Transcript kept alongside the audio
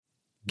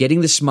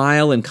Getting the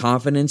smile and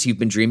confidence you've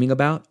been dreaming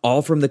about,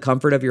 all from the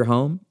comfort of your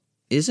home,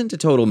 isn't a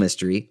total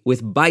mystery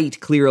with Byte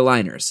clear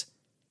aligners.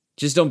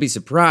 Just don't be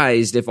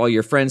surprised if all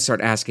your friends start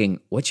asking,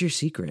 "What's your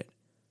secret?"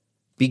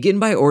 Begin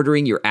by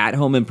ordering your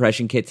at-home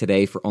impression kit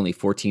today for only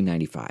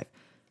 $14.95.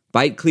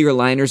 Byte clear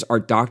aligners are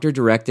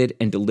doctor-directed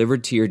and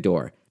delivered to your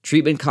door.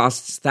 Treatment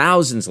costs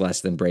thousands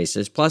less than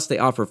braces, plus they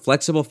offer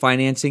flexible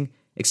financing,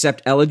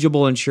 accept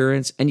eligible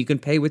insurance, and you can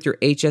pay with your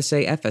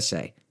HSA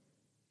FSA.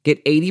 Get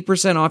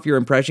 80% off your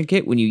impression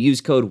kit when you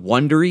use code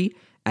WONDERY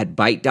at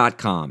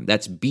Byte.com.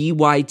 That's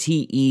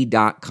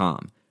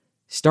BYTE.com.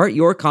 Start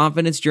your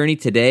confidence journey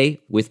today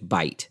with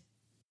Byte.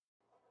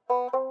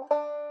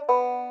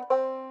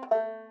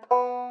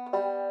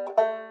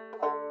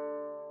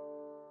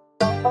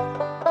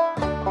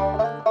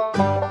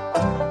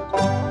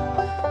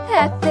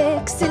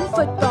 Ethics in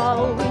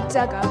football, we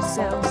dug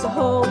ourselves a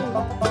hole.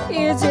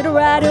 Is it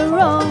right or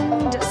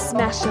wrong to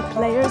smash a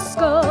player's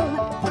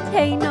skull?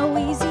 Ain't no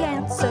easy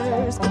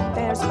answers, but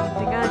there's one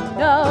thing I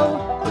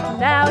know.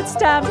 Now it's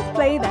time to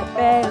play that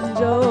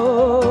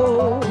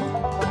banjo.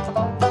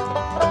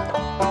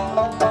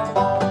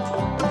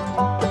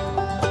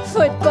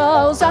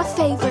 Football's our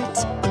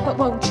favorite, but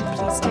won't you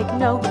please take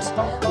note?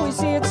 We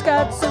see it's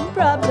got some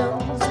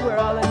problems, we're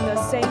all in the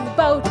same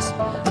boat.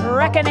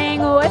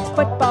 Reckoning with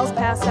football's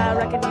past, I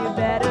reckon you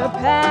better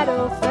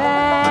paddle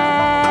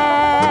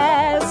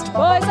fast.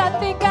 Boys, I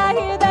think I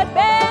hear that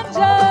banjo.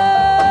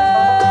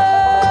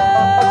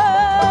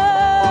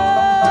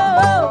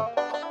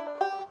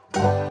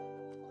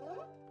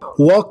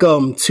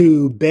 Welcome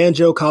to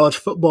Banjo College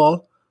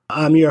Football.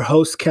 I'm your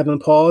host, Kevin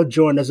Paul,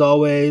 joined as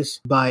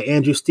always by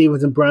Andrew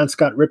Stevens and Brian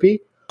Scott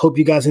Rippey. Hope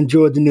you guys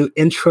enjoyed the new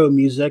intro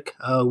music.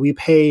 We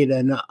paid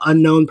an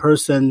unknown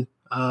person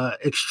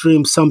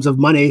extreme sums of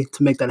money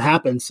to make that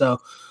happen. So,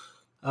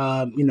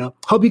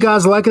 hope you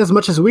guys like it as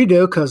much as we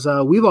do, because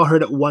we've all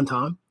heard it one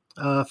time.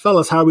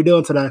 Fellas, how are we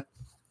doing today?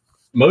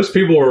 Most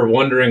people were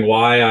wondering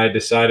why I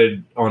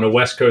decided on a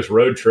West Coast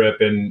road trip,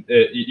 and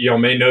y'all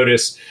may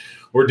notice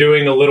we're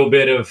doing a little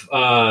bit of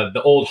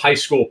the old high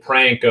school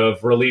prank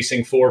of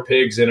releasing 3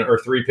 pigs in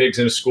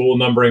a school,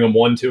 numbering them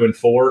 1, 2, and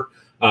 4.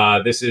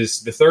 This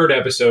is the third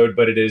episode,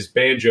 but it is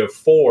Banjo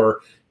 4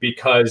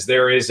 because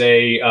there is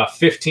a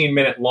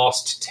 15-minute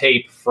lost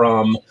tape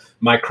from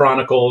my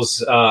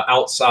chronicles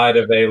outside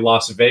of a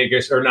West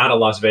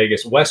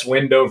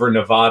Wendover,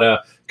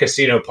 Nevada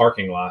casino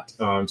parking lot.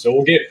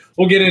 So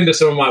we'll get into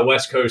some of my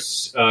West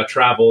Coast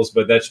travels,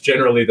 but that's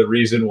generally the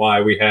reason why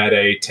we had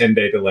a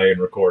 10-day delay in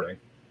recording.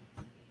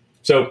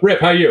 So, Rip,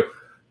 how are you?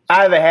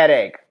 I have a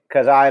headache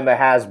because I'm a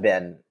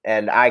has-been,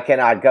 and I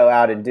cannot go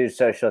out and do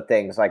social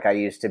things like I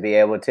used to be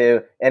able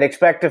to and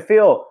expect to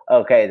feel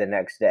okay the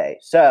next day.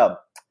 So,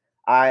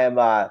 I am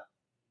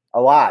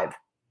alive.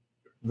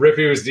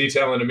 Rippy was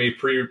detailing to me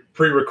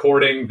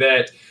pre-recording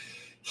that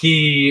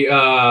he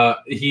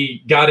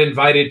got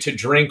invited to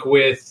drink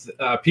with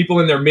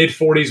people in their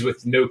mid-40s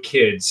with no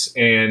kids.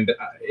 And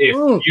if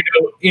you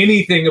know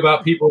anything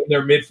about people in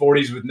their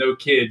mid-40s with no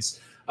kids,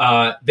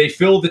 they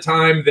fill the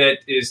time that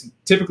is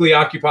typically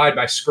occupied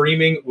by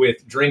screaming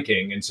with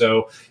drinking. And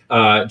so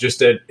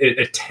just a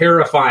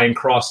terrifying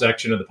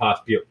cross-section of the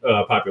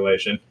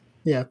population.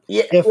 Yeah.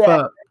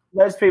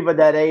 Those people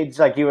that age,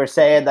 like you were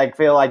saying, like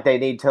feel like they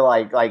need to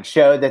like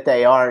show that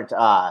they aren't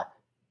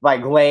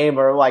like lame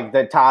or like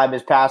the time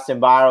is passing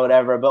by or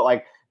whatever. But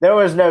like there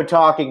was no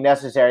talking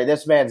necessary.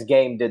 This man's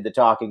game did the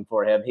talking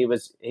for him. He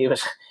was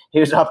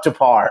up to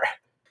par.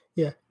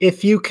 Yeah.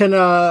 If you can,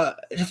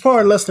 for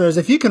our listeners,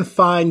 if you can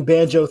find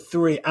Banjo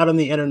 3 out on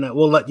the internet,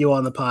 we'll let you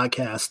on the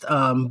podcast.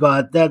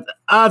 But that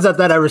odds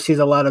that ever sees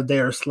a lot of day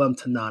are slim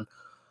to none.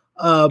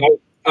 I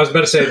was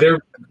about to say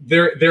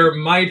there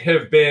might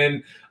have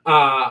been.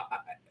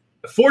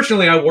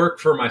 Fortunately, I work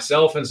for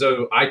myself, and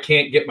so I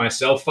can't get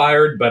myself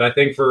fired. But I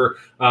think for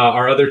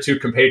our other 2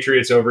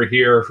 compatriots over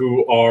here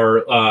who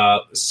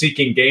are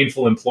seeking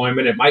gainful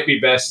employment, it might be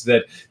best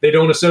that they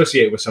don't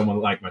associate with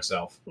someone like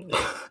myself.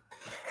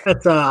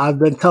 That's, I've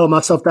been telling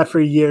myself that for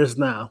years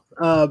now.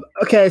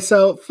 Okay,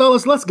 so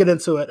fellas, let's get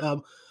into it.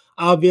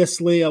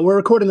 Obviously, we're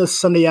recording this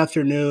Sunday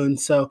afternoon,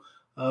 so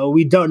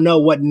we don't know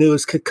what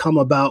news could come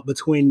about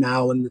between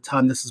now and the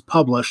time this is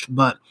published.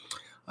 But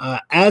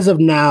as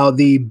of now,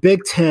 the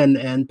Big Ten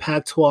and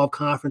Pac-12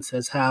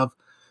 conferences have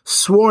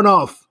sworn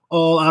off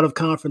all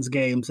out-of-conference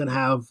games and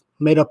have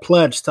made a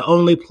pledge to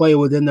only play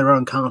within their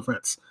own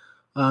conference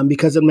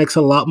because it makes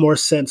a lot more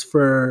sense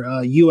for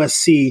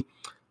USC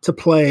to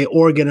play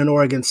Oregon and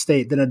Oregon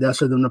State than it does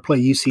for them to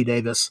play UC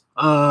Davis.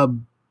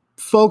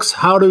 Folks,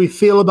 how do we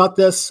feel about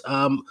this?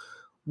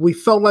 We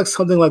felt like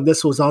something like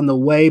this was on the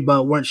way,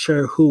 but weren't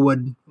sure who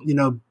would,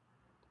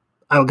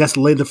 I guess,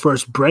 lay the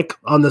first brick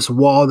on this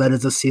wall that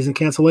is a season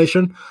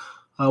cancellation.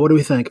 What do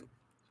we think?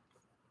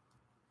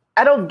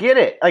 I don't get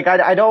it. Like,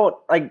 I don't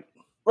like.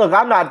 Look,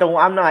 I'm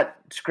not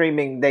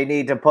screaming they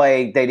need to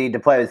play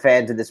with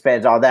fans and the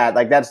spans, all that.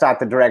 Like, that's not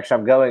the direction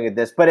I'm going with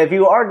this. But if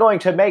you are going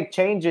to make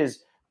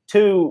changes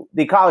to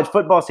the college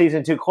football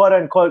season to quote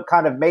unquote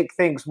kind of make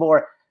things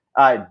more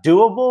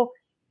doable,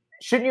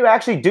 shouldn't you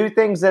actually do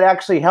things that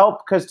actually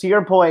help? Because to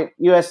your point,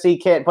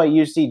 USC can't play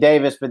UC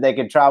Davis, but they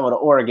can travel to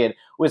Oregon.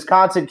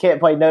 Wisconsin can't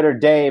play Notre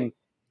Dame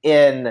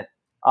in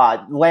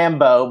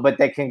Lambeau, but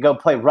they can go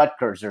play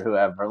Rutgers or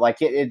whoever. Like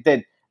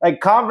like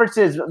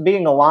conferences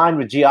being aligned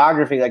with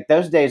geography, like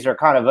those days are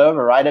kind of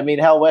over, right? I mean,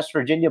 hell, West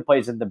Virginia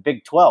plays in the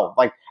Big 12.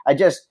 Like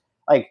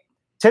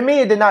to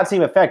me, it did not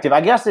seem effective. I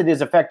guess it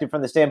is effective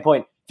from the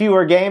standpoint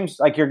fewer games,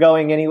 like you're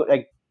going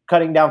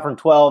cutting down from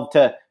 12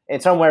 to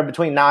it's somewhere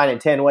between 9 and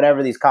 10,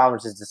 whatever these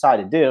conferences decide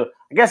to do.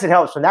 I guess it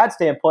helps from that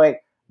standpoint.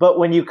 But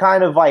when you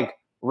kind of like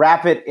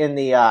wrap it in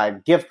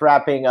the gift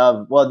wrapping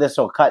of, well, this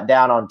will cut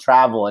down on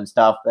travel and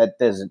stuff, that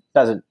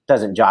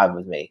doesn't jive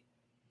with me.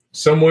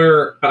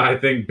 Somewhere, I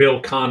think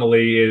Bill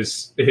Connolly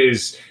is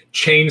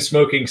chain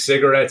smoking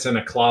cigarettes in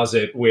a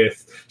closet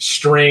with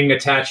string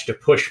attached to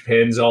push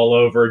pins all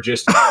over,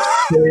 just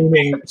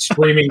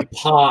screaming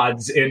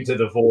pods into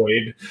the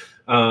void.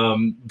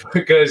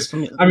 Because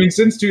I mean,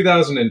 since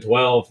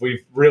 2012,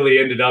 we've really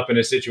ended up in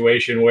a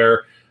situation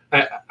where,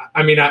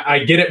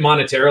 I get it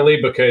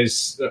monetarily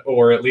because,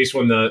 or at least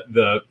when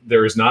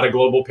there is not a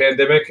global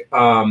pandemic,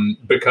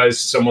 because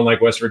someone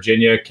like West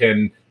Virginia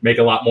can make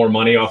a lot more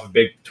money off of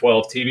Big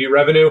 12 TV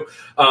revenue.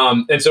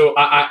 And so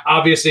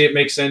obviously it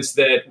makes sense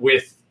that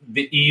with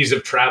the ease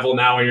of travel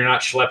now, and you're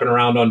not schlepping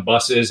around on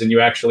buses and you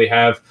actually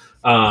have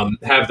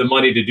the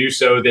money to do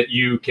so, that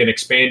you can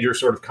expand your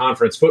sort of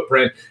conference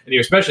footprint. And you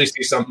especially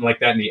see something like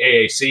that in the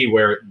AAC,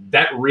 where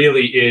that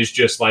really is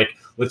just like,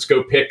 let's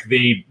go pick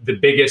the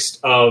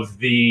biggest of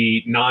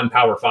the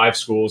non-Power 5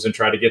 schools and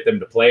try to get them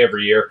to play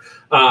every year.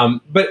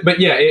 But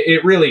yeah,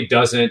 it really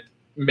doesn't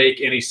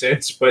make any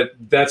sense. But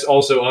that's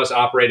also us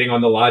operating on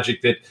the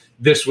logic that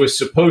this was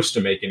supposed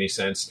to make any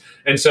sense.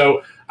 And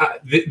so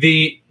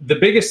the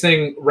biggest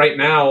thing right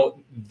now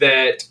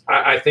that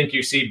I think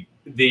you see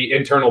the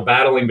internal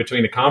battling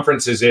between the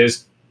conferences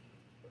is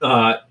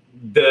the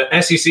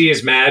SEC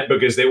is mad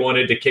because they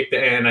wanted to kick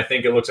and I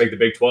think it looks like the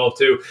Big 12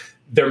 too.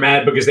 They're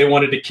mad because they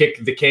wanted to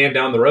kick the can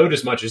down the road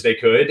as much as they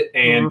could,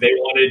 and they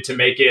wanted to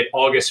make it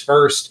August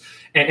 1st.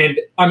 And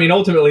I mean,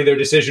 ultimately, their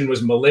decision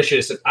was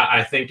malicious,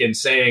 I think, in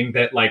saying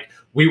that, like,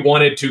 we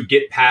wanted to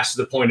get past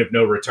the point of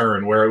no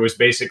return, where it was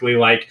basically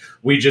like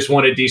we just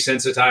want to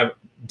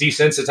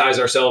desensitize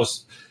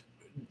ourselves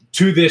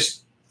to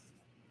this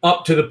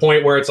up to the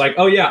point where it's like,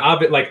 oh, yeah,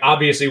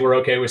 obviously we're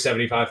okay with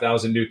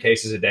 75,000 new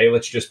cases a day.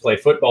 Let's just play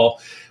football.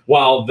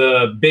 While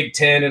the Big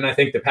Ten and I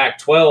think the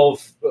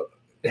Pac-12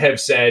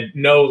 have said,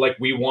 no, like,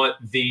 we want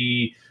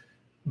the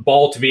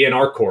ball to be in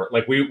our court.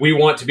 Like, we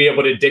want to be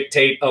able to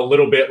dictate a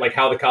little bit like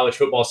how the college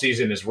football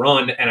season is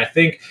run. And I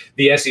think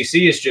the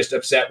SEC is just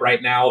upset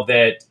right now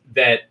that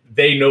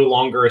they no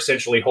longer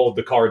essentially hold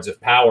the cards of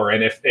power.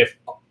 And if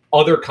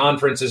other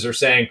conferences are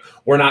saying,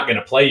 we're not going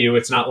to play you,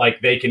 it's not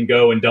like they can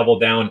go and double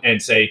down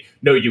and say,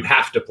 no, you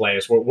have to play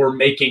us. We're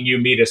making you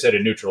meet us at a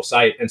neutral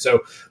site. And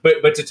so,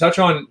 but to touch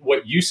on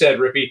what you said,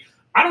 Rippy,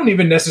 I don't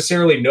even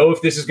necessarily know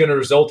if this is going to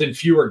result in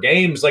fewer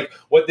games. Like,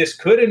 what this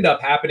could end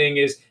up happening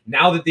is,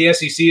 now that the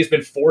SEC has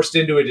been forced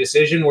into a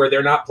decision where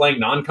they're not playing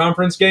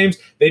non-conference games,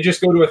 they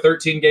just go to a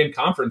 13-game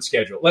conference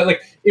schedule.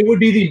 Like, it would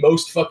be the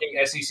most fucking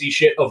SEC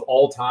shit of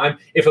all time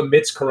if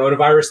amidst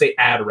coronavirus they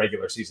add a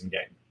regular season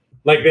game.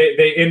 Like,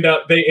 they end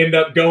up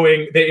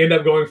going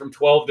from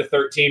 12 to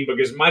 13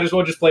 because might as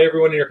well just play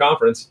everyone in your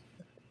conference.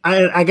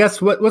 I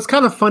guess what's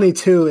kind of funny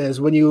too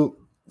is when you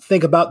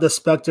think about the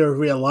specter of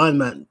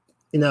realignment,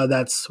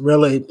 that's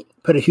really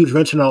put a huge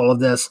wrench in all of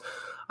this.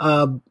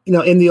 In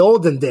the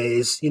olden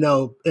days, in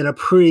a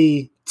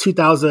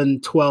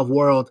pre-2012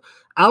 world,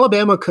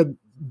 Alabama could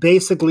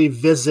basically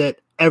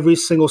visit every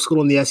single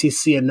school in the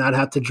SEC and not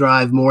have to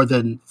drive more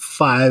than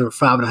 5 or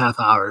 5.5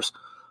 hours.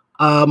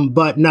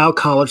 But now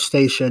College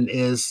Station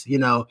is,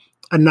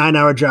 a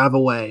 9-hour drive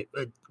away.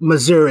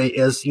 Missouri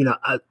is,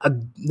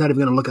 I'm not even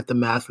going to look at the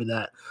math for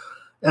that.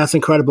 That's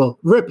incredible.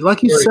 Rip,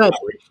 like you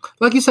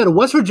said,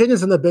 West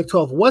Virginia's in the Big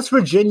 12. West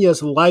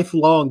Virginia's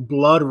lifelong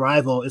blood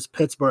rival is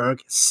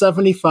Pittsburgh,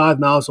 75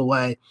 miles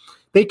away.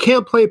 They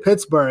can't play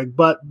Pittsburgh,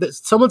 but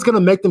someone's going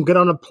to make them get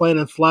on a plane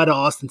and fly to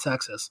Austin,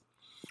 Texas.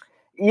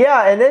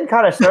 Yeah, and then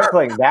kind of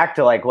circling back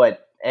to like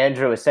what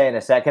Andrew was saying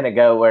a second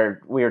ago,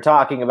 where we were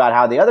talking about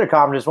how the other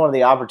conference wanted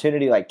the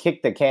opportunity to like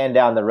kick the can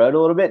down the road a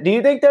little bit. Do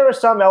you think there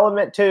was some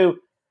element to,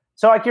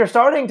 so like you're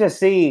starting to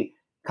see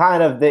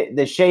kind of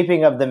the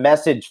shaping of the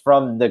message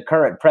from the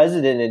current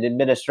president and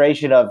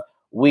administration of,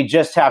 we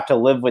just have to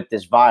live with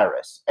this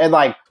virus, and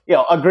like,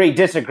 agree,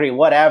 disagree,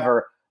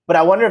 whatever. But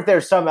I wonder if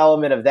there's some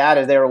element of that,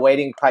 if they were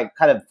waiting like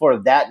kind of for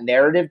that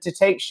narrative to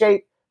take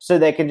shape so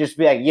they can just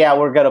be like, yeah,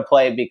 we're going to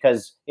play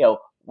because,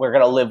 we're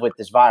going to live with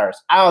this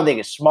virus. I don't think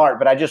it's smart,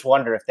 but I just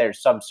wonder if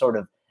there's some sort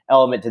of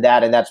element to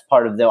that. And that's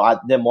part of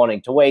them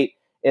wanting to wait,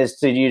 is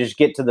to you just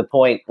get to the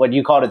point, what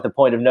you called it, the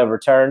point of no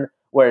return,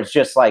 where it's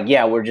just like,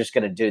 yeah, we're just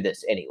going to do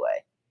this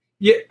anyway.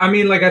 Yeah. I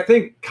mean, like, I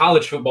think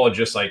college football,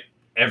 just like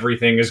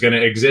everything, is going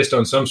to exist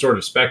on some sort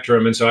of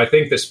spectrum. And so I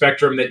think the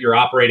spectrum that you're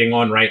operating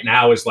on right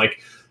now is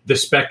like the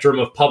spectrum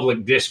of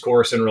public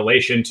discourse in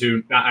relation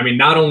to, I mean,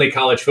 not only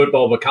college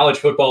football, but college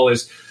football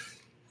is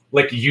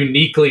like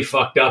uniquely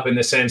fucked up in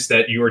the sense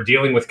that you are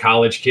dealing with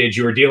college kids.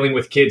 You are dealing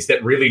with kids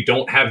that really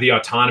don't have the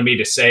autonomy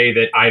to say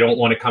that I don't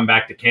want to come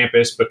back to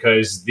campus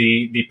because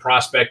the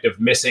prospect of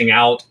missing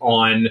out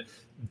on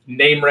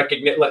name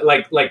recognition,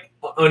 like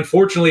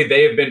unfortunately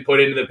they have been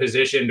put into the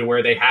position to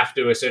where they have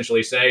to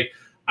essentially say,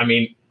 I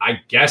mean, I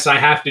guess I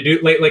have to do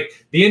like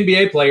the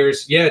NBA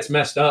players. Yeah, it's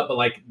messed up, but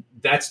like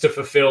that's to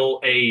fulfill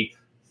a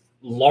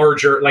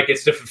larger, like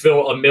it's to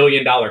fulfill $1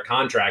 million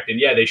contract. And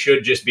yeah, they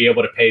should just be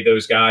able to pay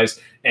those guys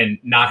and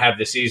not have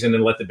the season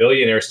and let the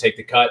billionaires take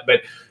the cut.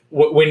 But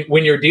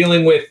when you're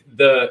dealing with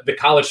the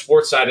college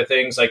sports side of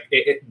things, like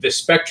the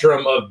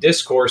spectrum of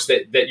discourse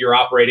that you're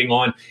operating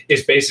on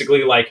is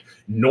basically like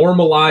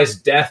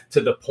normalized death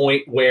to the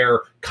point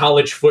where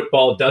college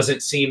football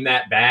doesn't seem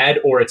that bad,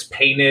 or it's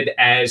painted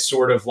as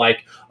sort of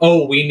like,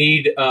 oh, we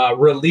need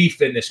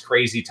relief in this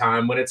crazy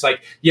time, when it's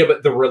like, yeah,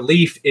 but the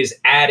relief is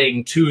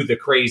adding to the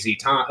crazy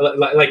time.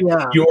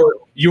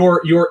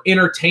 Your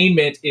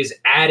entertainment is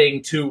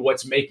adding to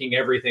what's making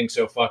everything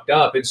so fucked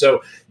up. And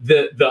so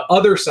the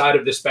other side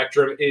of the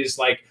spectrum is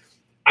like,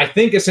 I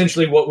think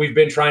essentially what we've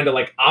been trying to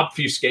like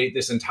obfuscate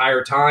this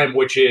entire time,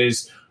 which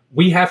is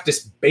we have to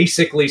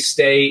basically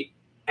stay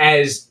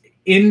as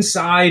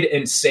inside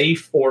and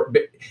safe, or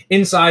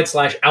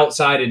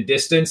inside/outside and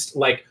distanced,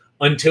 like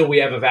until we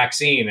have a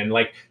vaccine. And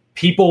like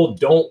people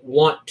don't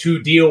want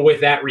to deal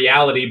with that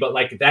reality, but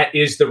like that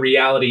is the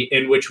reality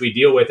in which we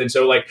deal with. And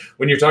so like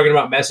when you're talking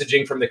about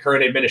messaging from the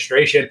current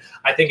administration,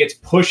 I think it's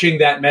pushing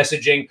that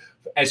messaging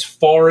as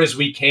far as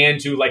we can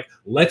to like,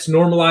 let's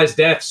normalize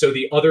death so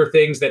the other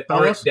things that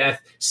aren't death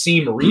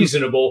seem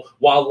reasonable,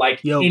 while like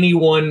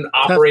anyone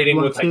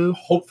operating with like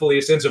hopefully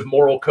a sense of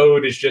moral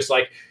code is just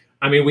like,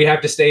 I mean, we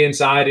have to stay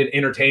inside, and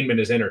entertainment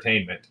is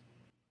entertainment.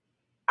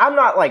 I'm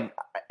not like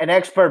an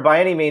expert by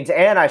any means,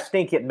 and I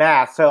stink at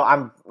math, so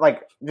I'm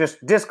like,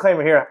 just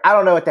disclaimer here, I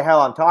don't know what the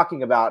hell I'm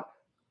talking about,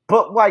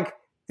 but like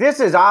this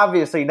is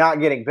obviously not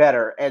getting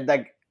better, and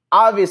like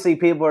obviously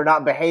people are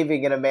not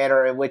behaving in a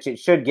manner in which it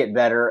should get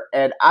better.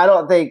 And I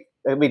don't think,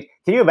 I mean,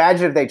 can you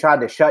imagine if they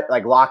tried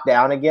to lock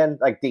down again?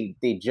 Like they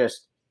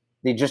just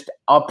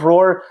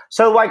uproar.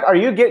 So like,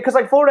 because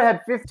like Florida had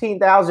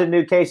 15,000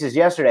 new cases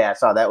yesterday. I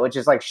saw that, which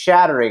is like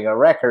shattering a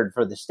record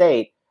for the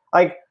state.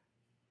 Like,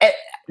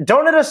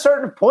 don't at a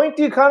certain point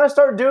do you kind of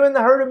start doing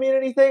the herd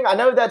immunity thing? I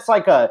know that's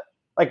like kind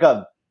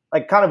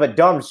of a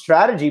dumb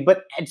strategy,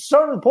 but at a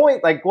certain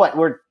point, like what,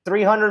 we're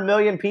 300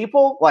 million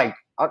people, like,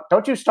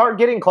 don't you start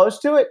getting close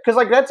to it? Because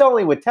like that's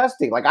only with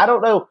testing. Like I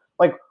don't know,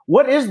 like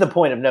what is the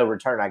point of no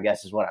return, I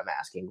guess is what I'm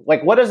asking.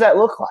 Like what does that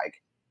look like?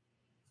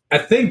 I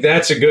think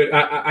that's a good,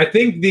 I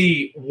think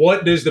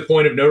what does the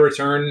point of no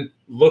return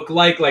look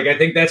like? Like I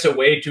think that's a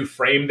way to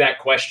frame that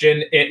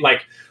question.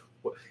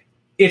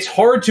 It's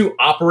hard to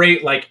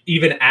operate like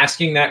even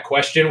asking that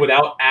question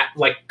without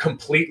like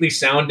completely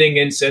sounding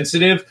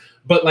insensitive.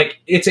 But like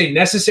it's a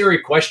necessary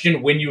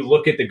question when you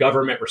look at the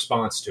government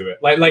response to it.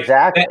 Like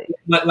exactly.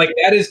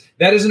 That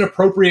is an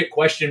appropriate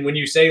question when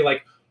you say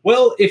like,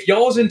 well, if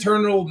y'all's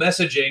internal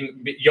messaging,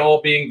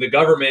 y'all being the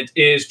government,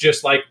 is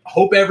just like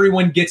hope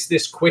everyone gets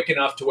this quick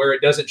enough to where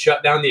it doesn't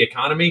shut down the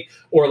economy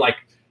or like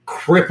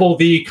cripple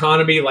the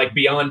economy like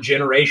beyond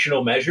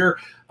generational measure,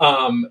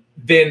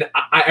 then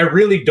I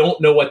really don't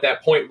know what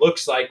that point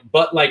looks like.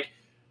 But like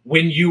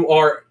when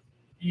you're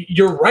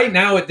right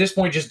now at this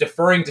point just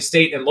deferring to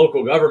state and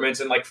local governments.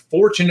 And like,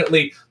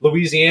 fortunately,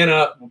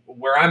 Louisiana,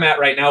 where I'm at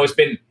right now, has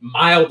been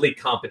mildly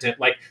competent.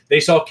 Like they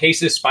saw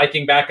cases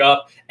spiking back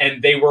up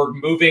and they were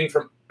moving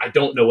from, I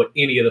don't know what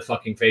any of the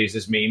fucking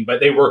phases mean,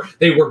 but they were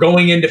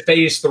going into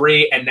phase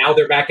 3 and now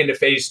they're back into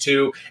phase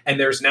 2. And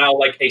there's now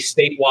like a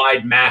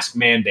statewide mask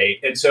mandate.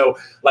 And so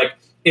like,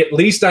 at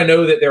least I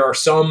know that there are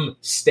some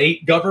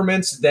state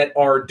governments that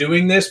are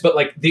doing this, but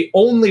like the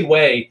only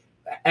way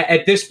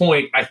at this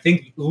point, I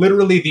think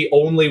literally the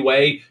only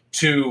way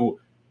to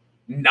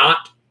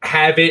not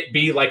have it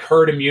be like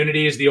herd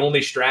immunity is the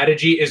only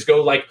strategy is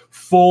go like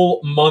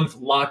full month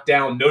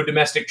lockdown, no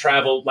domestic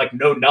travel, like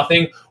no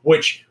nothing,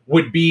 which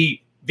would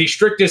be the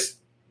strictest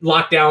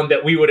lockdown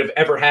that we would have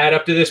ever had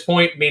up to this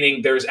point,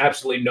 meaning there's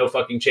absolutely no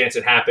fucking chance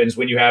it happens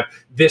when you have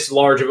this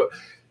large of a,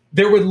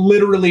 there would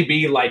literally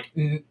be like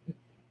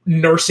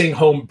nursing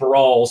home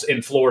brawls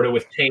in Florida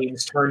with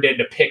canes turned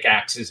into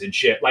pickaxes and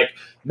shit. Like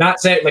not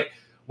saying like,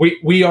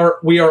 We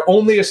are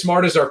only as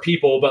smart as our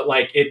people, but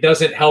like it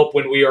doesn't help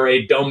when we are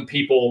a dumb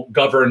people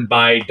governed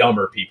by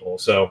dumber people.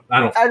 So I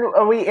don't. And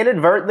are we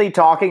inadvertently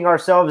talking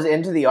ourselves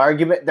into the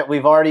argument that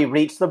we've already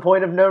reached the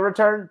point of no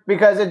return?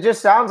 Because it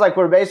just sounds like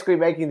we're basically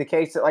making the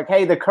case that like,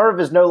 hey, the curve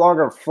is no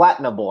longer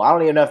flattenable. I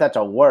don't even know if that's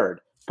a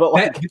word, but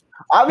like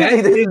obviously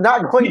this is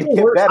not going to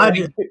get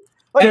better.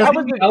 Like,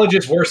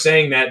 epidemiologists were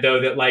saying that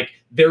though, that like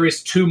there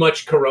is too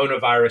much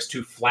coronavirus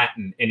to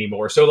flatten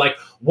anymore. So like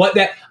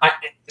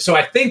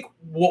I think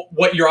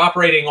what you're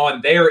operating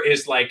on there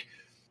is like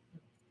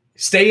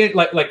stay in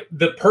like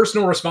the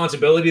personal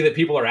responsibility that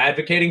people are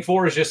advocating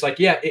for is just like,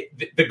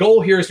 the goal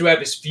here is to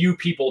have as few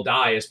people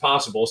die as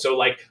possible. So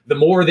like the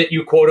more that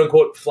you quote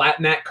unquote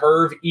flatten that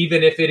curve,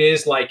 even if it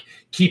is like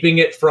keeping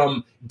it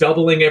from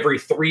doubling every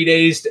 3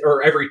 days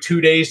or every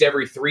 2 days to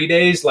every 3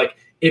 days, like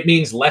it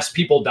means less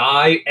people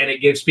die and it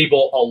gives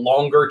people a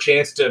longer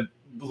chance to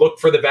look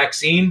for the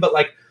vaccine. But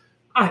like,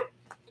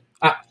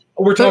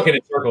 we're talking in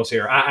circles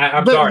here.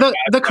 I'm sorry.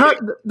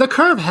 The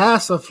curve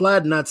has to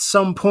flatten at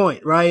some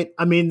point, right?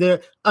 I mean,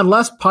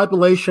 unless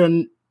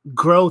population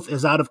growth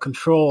is out of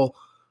control,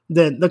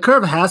 then the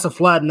curve has to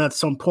flatten at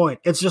some point.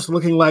 It's just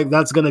looking like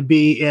that's going to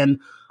be in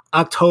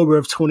October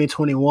of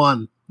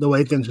 2021. The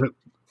way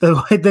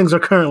things are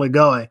currently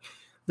going.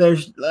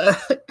 There's.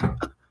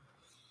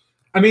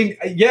 I mean,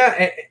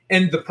 yeah,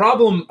 and the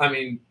problem, I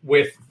mean,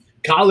 with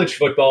college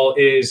football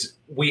is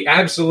we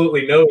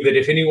absolutely know that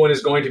if anyone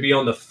is going to be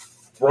on the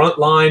front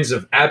lines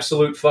of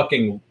absolute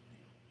fucking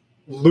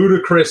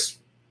ludicrous,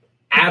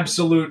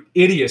 absolute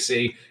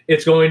idiocy,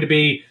 it's going to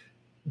be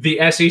the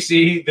SEC,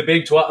 the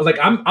Big 12. Like,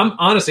 I'm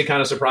honestly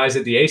kind of surprised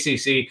that the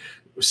ACC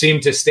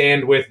seemed to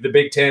stand with the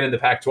Big 10 and the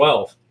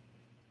Pac-12.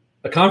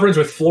 A conference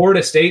with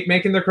Florida State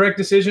making the correct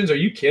decisions? Are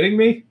you kidding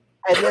me?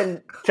 And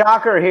then,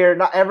 shocker here,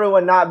 not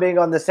everyone not being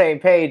on the same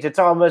page. It's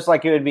almost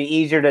like it would be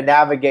easier to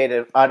navigate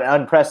an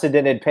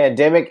unprecedented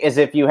pandemic as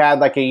if you had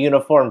like a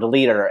uniformed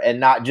leader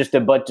and not just a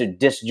bunch of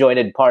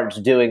disjointed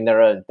parts doing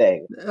their own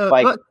thing.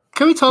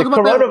 Can we talk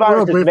about that?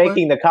 Coronavirus is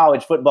making the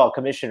college football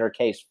commissioner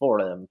case for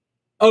them.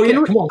 Oh yeah,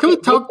 come on. Can we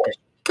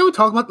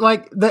talk about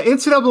like the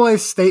NCAA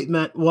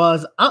statement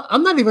was?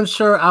 I'm not even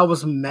sure I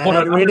was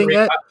mad reading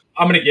it.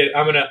 I'm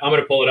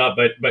gonna pull it up,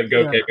 but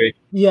go, KP.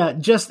 Yeah,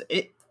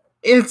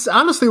 it's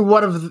honestly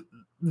one of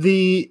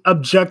the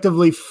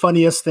objectively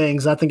funniest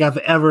things I think I've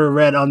ever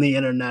read on the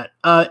internet.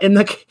 And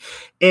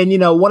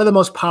one of the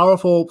most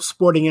powerful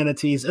sporting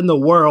entities in the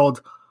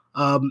world.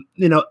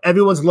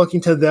 Everyone's looking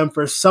to them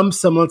for some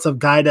semblance of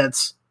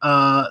guidance,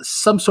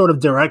 some sort of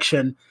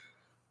direction.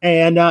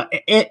 And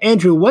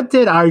Andrew, what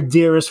did our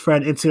dearest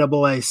friend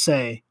NCAA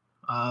say?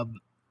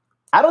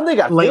 I don't think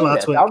I've seen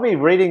this. I'll be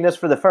reading this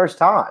for the first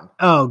time.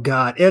 Oh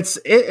God, it's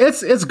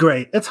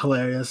great. It's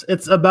hilarious.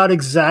 It's about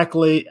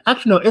exactly.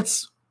 Actually, no.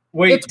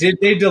 Did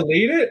they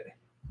delete it?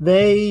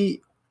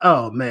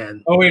 Oh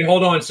man. Oh wait,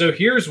 hold on. So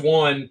here's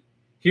one.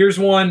 Here's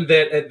one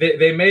that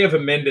they may have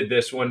amended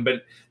this one,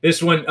 but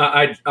this one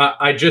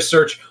I just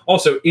searched.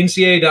 Also,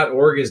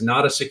 NCAA.org is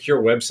not a secure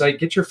website.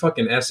 Get your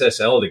fucking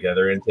SSL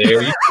together, NCAA.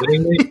 Are you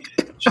kidding me?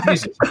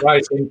 Jesus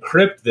Christ,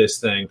 encrypt this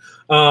thing.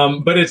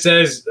 But it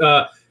says.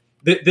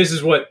 This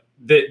is what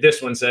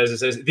this one says. It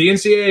says the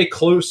NCAA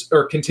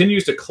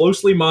continues to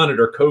closely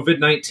monitor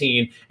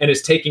COVID-19 and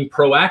is taking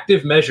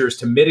proactive measures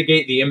to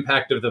mitigate the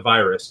impact of the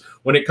virus.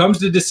 When it comes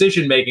to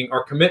decision making,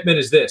 our commitment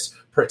is this: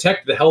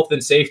 protect the health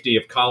and safety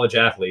of college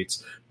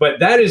athletes. But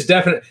that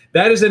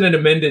isn't an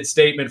amended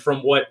statement from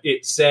what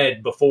it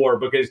said before,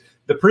 because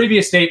the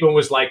previous statement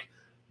was like,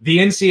 the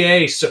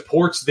NCAA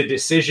supports the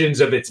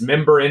decisions of its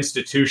member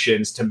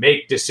institutions to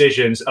make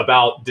decisions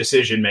about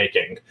decision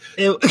making.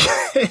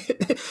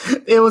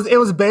 It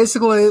was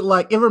basically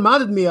like, it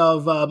reminded me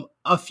of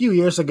a few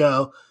years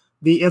ago.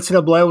 The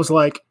NCAA was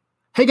like,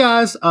 "Hey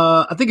guys,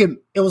 I think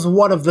it was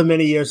one of the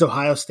many years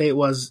Ohio State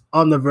was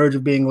on the verge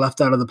of being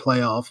left out of the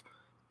playoff,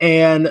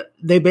 and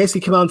they basically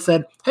came out and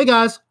said, "Hey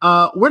guys,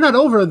 we're not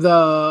over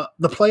the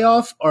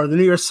playoff or the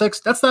New Year's Six.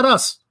 That's not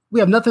us. We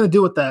have nothing to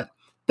do with that.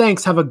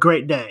 Thanks. Have a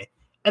great day."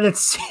 And it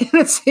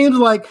seems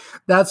like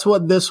that's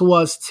what this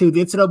was too.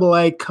 The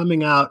NCAA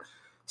coming out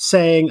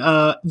saying,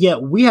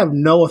 we have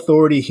no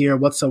authority here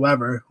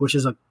whatsoever, which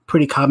is a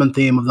pretty common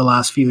theme of the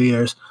last few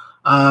years.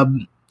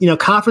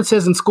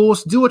 Conferences and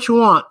schools, do what you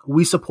want.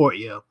 We support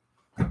you.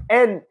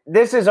 And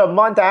this is a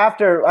month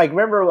after,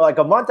 remember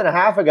a month and a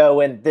half ago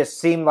when this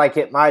seemed like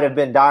it might have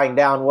been dying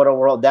down. What a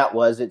world that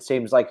was. It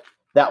seems like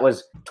that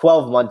was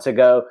 12 months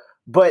ago.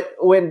 But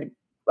when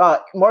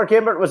Mark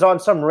Emmert was on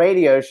some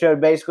radio show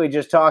basically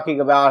just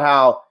talking about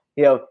how,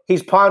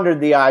 he's pondered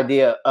the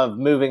idea of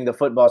moving the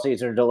football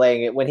season or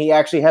delaying it when he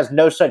actually has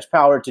no such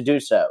power to do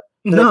so.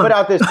 So they put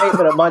out this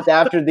statement a month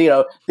after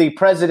the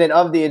president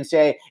of the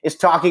NCAA is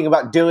talking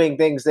about doing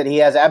things that he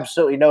has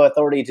absolutely no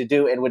authority to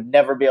do and would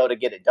never be able to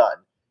get it done.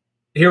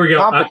 Here we go.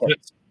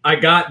 I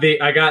got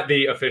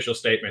the official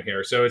statement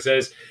here. So it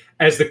says,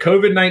 as the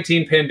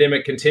COVID-19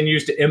 pandemic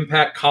continues to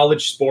impact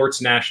college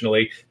sports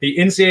nationally, the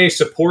NCAA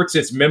supports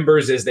its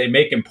members as they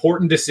make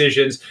important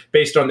decisions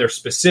based on their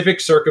specific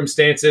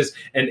circumstances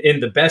and in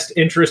the best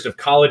interest of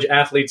college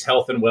athletes'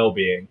 health and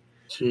well-being.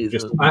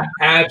 Jesus.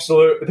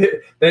 Absolutely.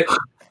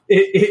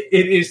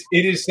 It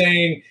is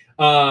saying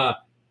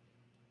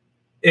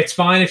it's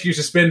fine if you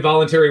suspend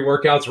voluntary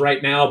workouts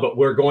right now, but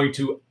we're going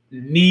to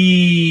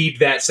need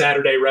that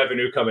Saturday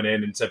revenue coming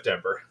in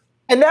September.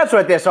 And that's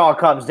what this all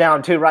comes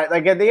down to, right?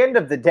 Like, at the end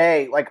of the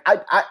day,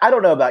 I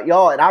don't know about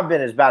y'all, and I've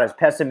been about as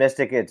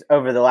pessimistic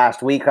over the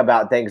last week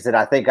about things that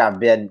I think I've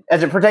been,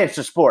 as it pertains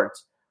to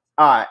sports,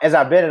 as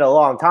I've been in a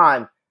long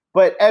time.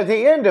 But at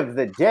the end of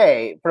the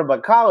day, from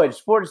a college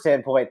sports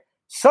standpoint,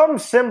 some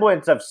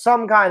semblance of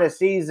some kind of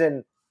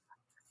season.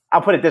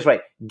 I'll put it this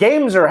way.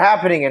 Games are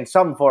happening in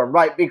some form,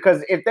 right?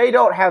 Because if they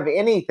don't have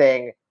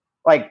anything,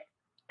 like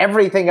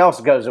everything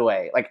else goes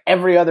away, like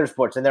every other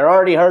sports, and they're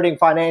already hurting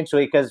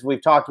financially because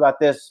we've talked about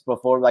this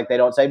before, like they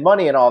don't save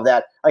money and all of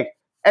that. Like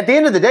at the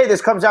end of the day,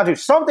 this comes down to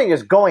something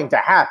is going to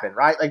happen,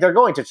 right? Like they're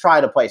going to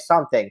try to play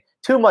something.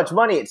 Too much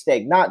money at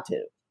stake not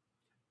to.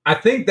 I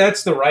think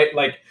that's the right,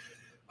 like,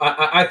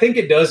 I think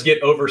it does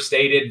get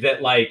overstated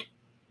that like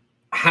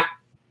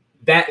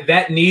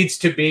that needs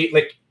to be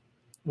like,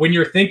 when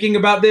you're thinking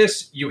about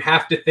this, you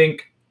have to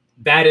think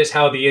that is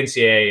how the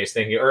NCAA is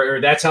thinking,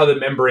 or that's how the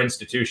member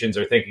institutions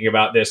are thinking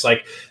about this.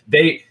 Like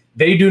they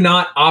do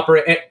not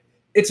operate.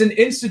 It's an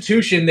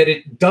institution that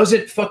it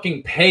doesn't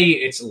fucking pay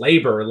its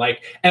labor.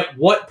 Like at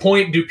what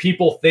point do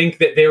people think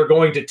that they're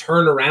going to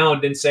turn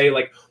around and say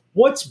like,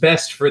 what's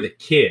best for the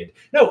kid?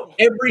 No,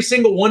 every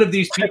single one of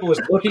these people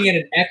is looking at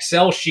an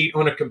Excel sheet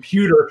on a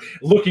computer,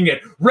 looking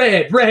at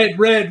red.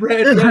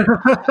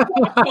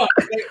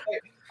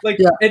 Like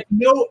yeah. at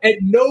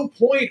no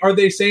point are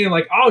they saying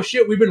like, oh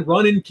shit, we've been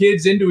running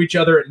kids into each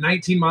other at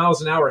 19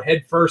 miles an hour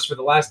head first for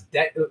the last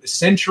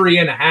century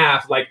and a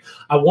half. Like,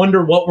 I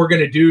wonder what we're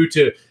going to do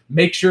to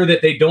make sure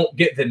that they don't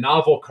get the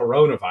novel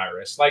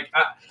coronavirus. Like,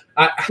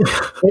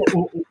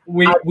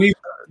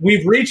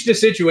 we've reached a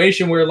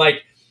situation where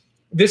like,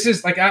 this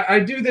is like, I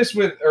do this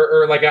with,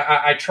 or like,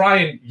 I try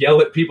and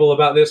yell at people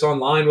about this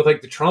online with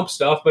like the Trump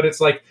stuff, but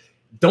it's like,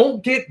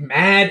 don't get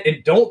mad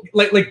and don't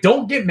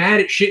get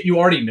mad at shit you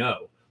already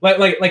know.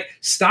 Like,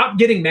 stop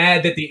getting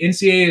mad that the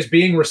NCAA is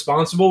being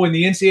responsible when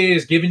the NCAA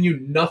has given you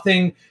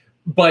nothing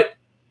but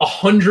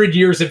 100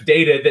 years of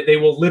data that they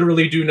will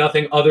literally do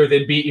nothing other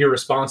than be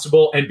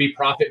irresponsible and be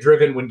profit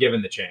driven when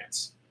given the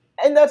chance.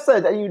 And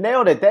you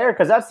nailed it there,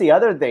 because that's the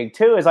other thing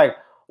too, is like,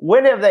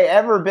 when have they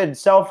ever been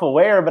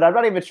self-aware? But I'm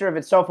not even sure if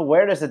it's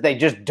self-awareness that they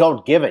just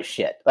don't give a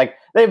shit. Like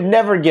they've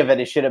never given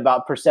a shit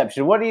about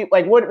perception. What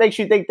makes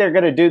you think they're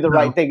going to do the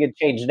right thing and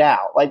change now?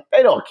 Like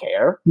they don't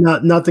care. No,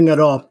 nothing at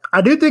all.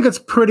 I do think it's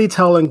pretty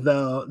telling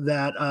though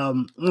that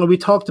we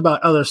talked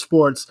about other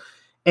sports,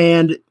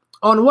 and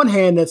on one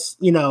hand, it's,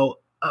 you know,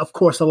 of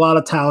course, a lot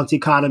of talent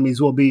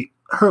economies will be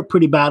hurt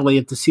pretty badly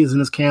if the season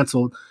is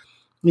canceled.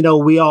 You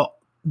know,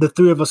 the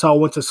three of us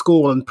all went to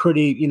school in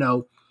pretty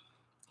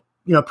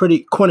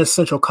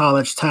quintessential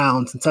college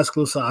towns in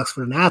Tuscaloosa,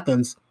 Oxford, and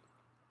Athens.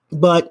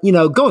 But, you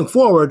know, going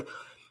forward,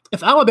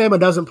 if Alabama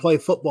doesn't play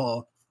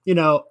football, you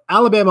know,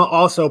 Alabama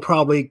also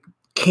probably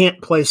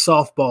can't play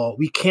softball.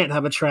 We can't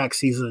have a track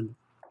season.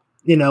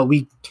 You know,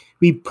 we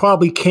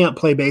probably can't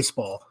play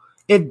baseball.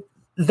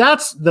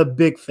 That's the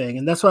big thing.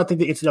 And that's what I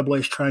think the NCAA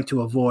is trying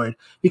to avoid,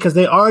 because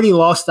they already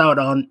lost out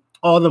on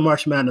all the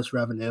March Madness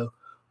revenue,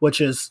 which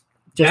is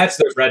that's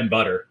their bread and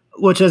butter.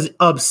 Which is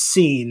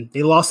obscene.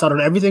 They lost out on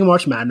everything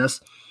March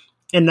Madness,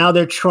 and now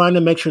they're trying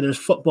to make sure there's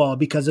football,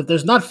 because if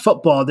there's not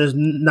football, there's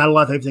not a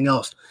lot of everything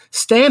else.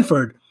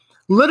 Stanford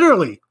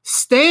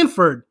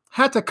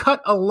had to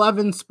cut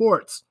 11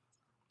 sports.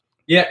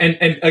 Yeah,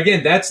 and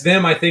again, that's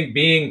them, I think,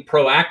 being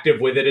proactive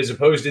with it as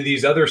opposed to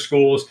these other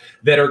schools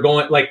that are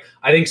going, like,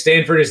 I think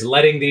Stanford is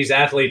letting these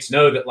athletes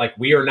know that, like,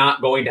 we are not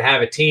going to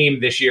have a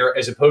team this year,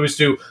 as opposed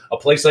to a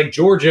place like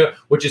Georgia,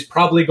 which is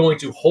probably going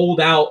to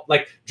hold out.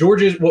 Like,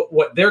 Georgia's,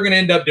 what they're going to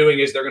end up doing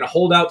is they're going to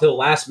hold out to the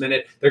last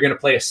minute. They're going to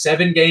play a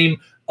 7-game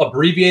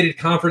abbreviated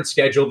conference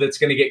schedule that's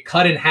going to get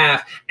cut in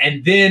half,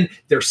 and then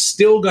they're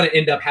still going to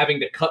end up having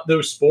to cut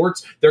those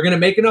sports. They're going to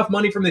make enough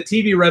money from the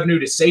TV revenue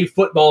to save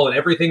football and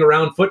everything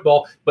around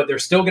football, but they're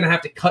still going to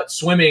have to cut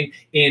swimming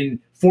in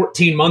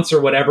 14 months or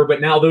whatever.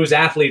 But now those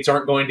athletes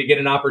aren't going to get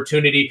an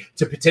opportunity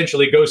to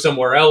potentially go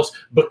somewhere else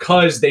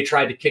because they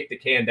tried to kick the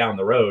can down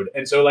the road.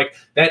 And so like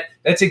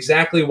that's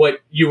exactly what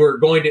you were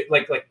going to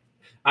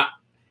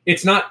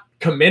it's not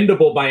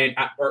commendable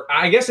or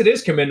I guess it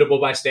is commendable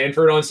by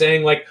Stanford on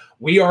saying, like,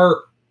 we are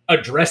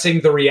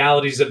addressing the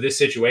realities of this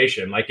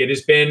situation. Like, it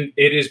has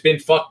been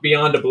fucked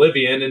beyond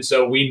oblivion. And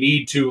so we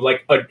need to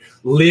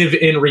live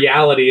in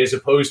reality as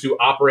opposed to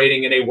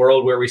operating in a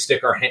world where we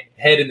stick our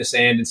head in the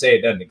sand and say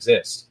it doesn't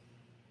exist.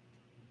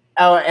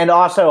 Oh, and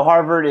also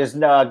Harvard is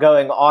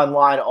going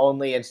online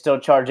only and still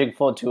charging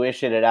full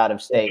tuition at out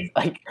of state.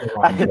 Like,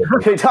 can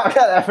we talk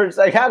about that for a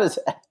second? How does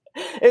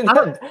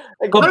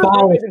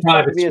ball is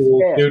private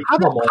school, dude.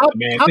 Come on,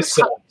 man. This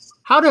sucks.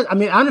 I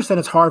understand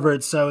it's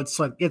Harvard, so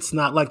it's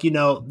not like, you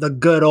know, the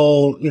good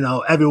old, you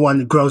know,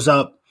 everyone grows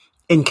up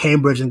in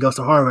Cambridge and goes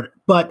to Harvard.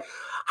 But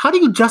how do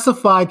you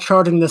justify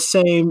charging the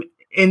same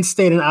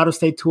in-state and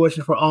out-of-state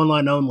tuition for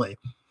online only?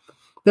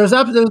 There's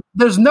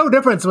no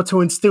difference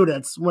between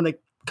students when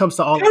it comes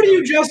to online. How do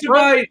you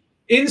justify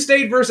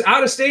in-state versus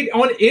out-of-state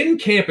on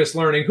in-campus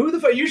learning? Who the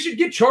fuck? You should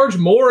get charged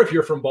more if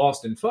you're from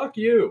Boston. Fuck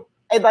you.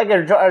 And like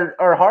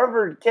our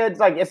Harvard kids,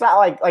 like, it's not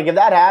like if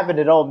that happened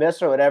at Ole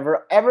Miss or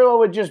whatever, everyone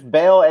would just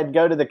bail and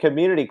go to the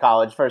community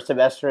college for a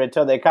semester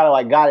until they kind of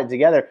like got it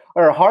together.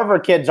 Or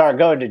Harvard kids aren't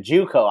going to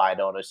JUCO, I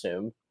don't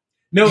assume.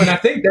 No, and I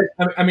think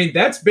that, I mean,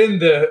 that's been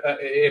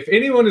if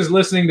anyone is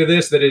listening to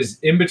this that is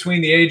in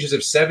between the ages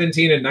of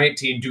 17 and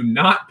 19, do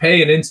not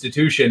pay an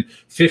institution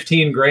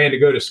 $15,000 to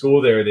go to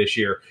school there this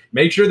year.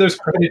 Make sure those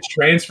credits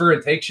transfer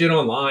and take shit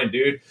online,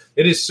 dude.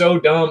 It is so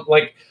dumb.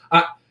 Like,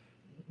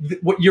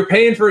 you're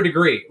paying for a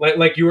degree,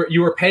 like you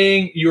were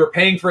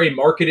paying for a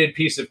marketed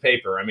piece of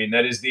paper. I mean,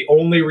 that is the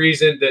only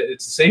reason. That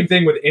it's the same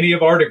thing with any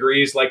of our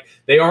degrees. Like,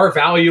 they are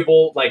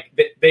valuable, like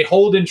they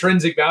hold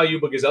intrinsic value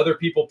because other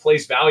people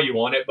place value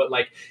on it. But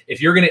like,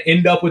 if you're going to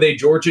end up with a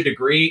Georgia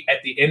degree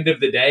at the end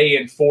of the day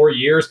in 4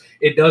 years,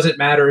 it doesn't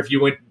matter if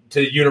you went to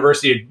the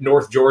University of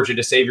North Georgia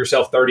to save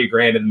yourself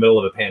 $30,000 in the middle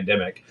of a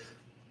pandemic.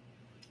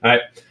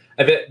 I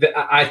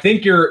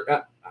think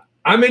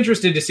I'm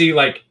interested to see,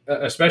 like,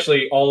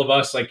 especially all of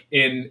us, like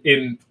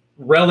in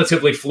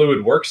relatively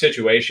fluid work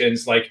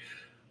situations. Like,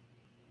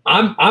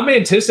 I'm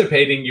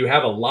anticipating you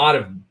have a lot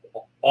of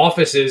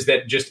offices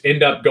that just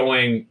end up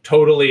going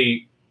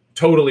totally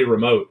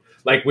remote.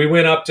 Like, we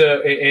went up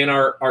to, in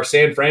our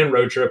San Fran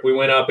road trip, we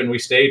went up and we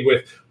stayed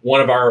with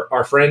one of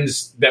our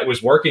friends that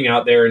was working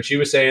out there. And she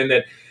was saying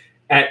that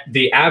at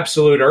the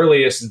absolute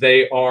earliest,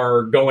 they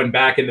are going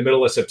back in the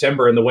middle of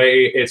September, and the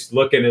way it's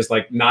looking is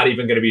like not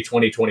even going to be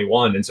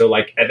 2021. And so,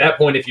 like, at that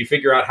point, if you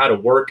figure out how to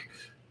work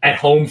at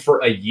home for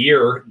a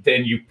year,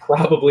 then you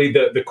probably,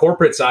 the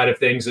corporate side of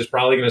things is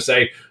probably going to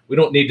say, we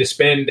don't need to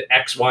spend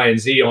X, Y, and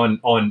Z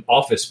on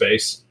office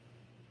space.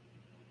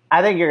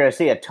 I think you're going to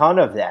see a ton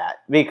of that,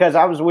 because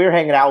we were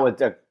hanging out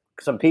with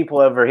some people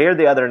over here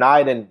the other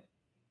night, and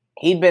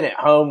he'd been at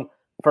home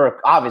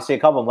for obviously a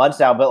couple of months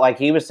now, but like,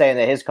 he was saying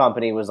that his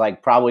company was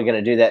like probably going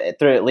to do that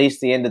through at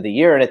least the end of the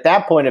year. And at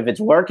that point, if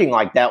it's working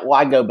like that,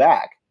 why go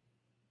back?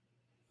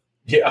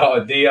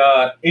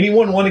 Yeah.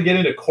 Anyone want to get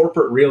into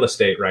corporate real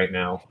estate right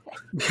now?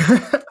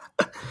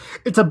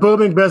 It's a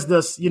booming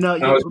business,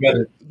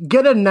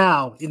 get in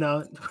now,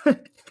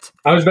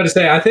 I was about to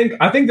say, I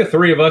think the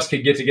three of us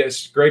could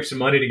scrape some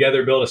money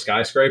together, build a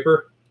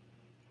skyscraper.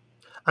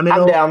 I mean,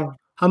 I'm down.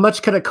 How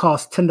much could it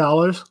cost?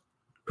 $10?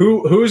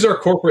 Who's our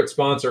corporate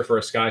sponsor for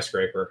a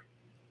skyscraper?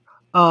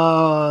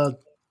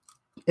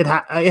 It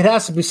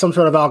has to be some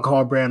sort of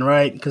alcohol brand,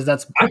 right? Because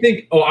that's. I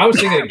was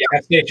thinking a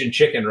gas station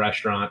chicken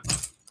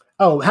restaurant.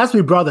 Oh, it has to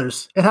be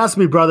Brothers. It has to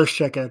be Brothers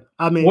Chicken.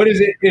 I mean, what is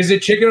it? Is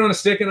it chicken on a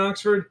stick in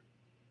Oxford?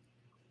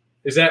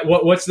 Is that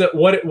what's the?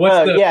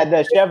 Yeah,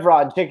 the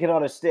Chevron chicken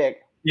on a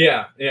stick.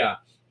 Yeah.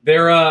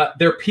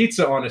 Their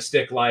pizza on a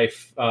stick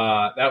life.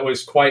 That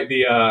was quite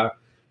the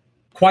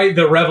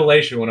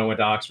revelation when I went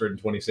to Oxford in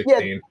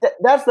 2016. Yeah,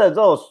 that's the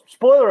little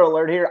spoiler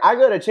alert here. I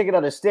go to chicken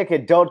on a stick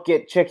and don't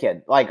get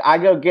chicken. Like, I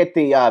go get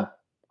the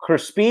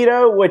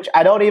Crispito, which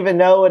I don't even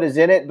know what is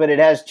in it, but it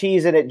has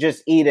cheese in it.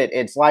 Just eat it.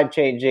 It's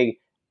life-changing.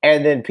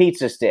 And then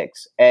pizza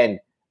sticks. And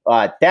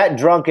that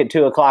drunk at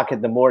 2:00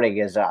 in the morning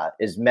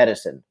is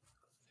medicine.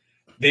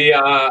 We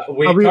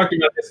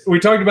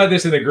talked about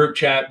this in the group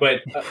chat,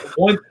 but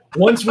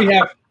once we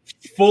have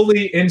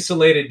fully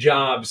insulated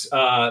jobs,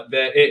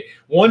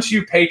 once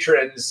you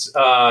patrons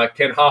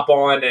can hop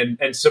on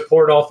and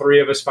support all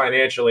three of us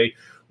financially,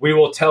 we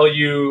will tell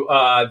you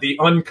the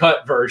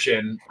uncut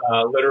version,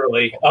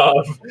 literally,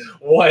 of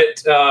what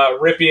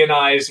Rippy and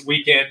I's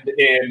weekend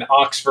in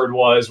Oxford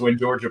was when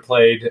Georgia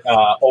played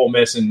Ole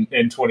Miss in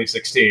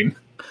 2016.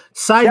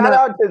 Shout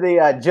out to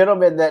the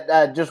gentleman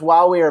that just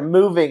while we were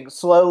moving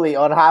slowly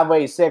on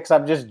Highway 6,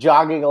 I'm just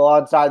jogging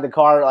alongside the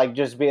car, like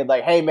just being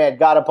like, hey, man,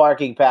 got a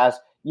parking pass.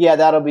 Yeah,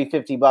 that'll be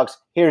 $50.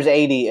 Here's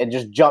 80, and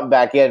just jump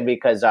back in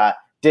because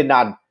did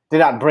not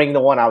bring the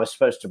one I was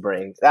supposed to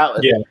bring.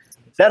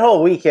 That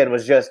whole weekend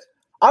was just,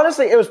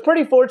 honestly, it was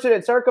pretty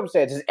fortunate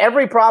circumstances.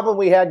 Every problem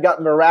we had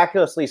got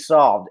miraculously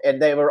solved,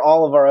 and they were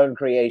all of our own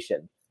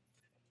creation.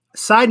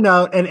 Side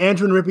note, and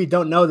Andrew and Rippy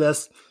don't know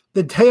this,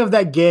 the day of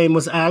that game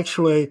was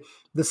actually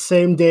the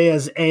same day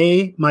as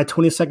A, my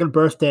 22nd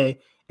birthday,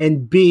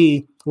 and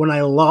B, when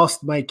I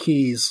lost my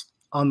keys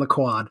on the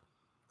quad.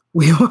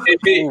 That's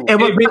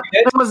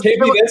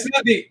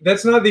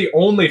not the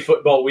only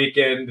football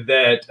weekend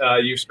that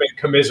you've spent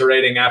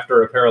commiserating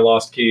after a pair of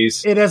lost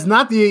keys. It is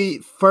not the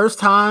first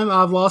time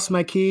I've lost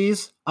my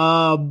keys,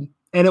 and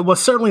it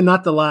was certainly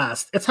not the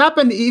last. It's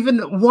happened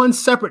even one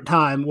separate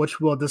time, which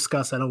we'll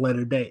discuss at a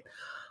later date.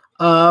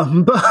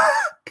 But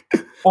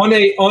on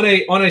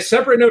a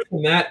separate note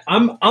from that,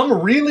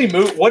 I'm really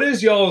moved. What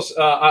is y'all's?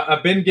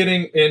 I've been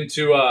getting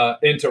into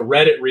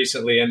Reddit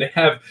recently, and they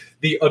have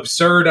the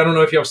absurd. I don't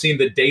know if y'all seen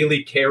the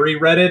Daily Carry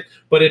Reddit,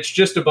 but it's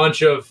just a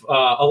bunch of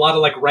a lot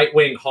of like right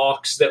wing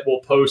hawks that will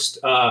post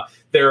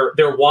their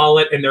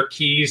wallet and their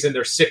keys and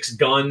their 6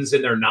 guns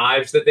and their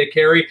knives that they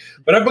carry.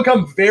 But I've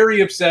become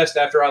very obsessed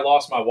after I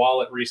lost my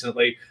wallet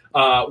recently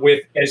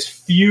with as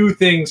few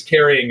things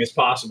carrying as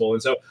possible,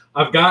 and so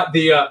I've got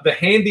the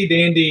handy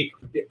dandy.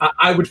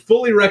 I would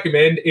fully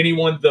recommend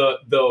anyone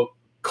the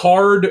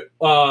card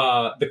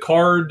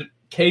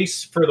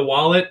case for the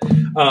wallet,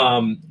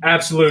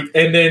 absolute,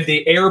 and then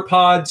the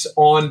AirPods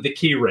on the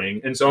key ring.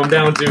 And so I'm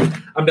down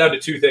to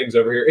 2 things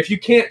over here. If you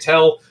can't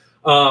tell,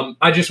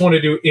 I just want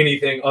to do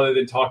anything other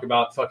than talk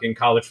about fucking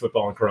college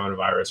football and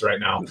coronavirus right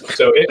now.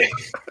 So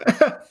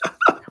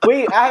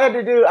I had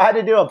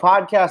to do a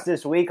podcast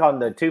this week on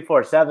the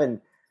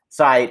 247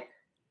 site,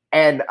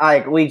 and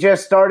like we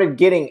just started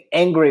getting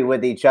angry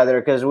with each other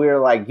because we were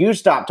like, "You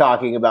stop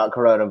talking about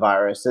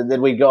coronavirus," and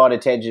then we'd go on a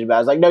tangent about it. I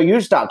was like, "No,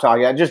 you stop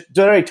talking." I just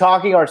literally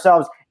talking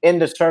ourselves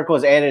into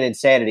circles and in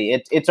insanity.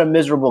 It's a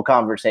miserable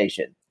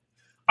conversation.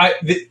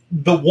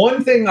 The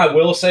one thing I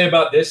will say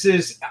about this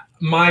is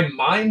my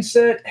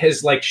mindset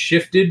has like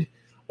shifted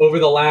over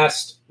the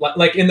last,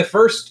 like in the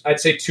first, I'd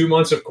say 2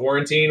 months of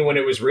quarantine, when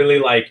it was really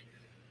like,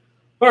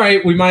 all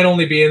right, we might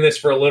only be in this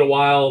for a little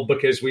while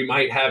because we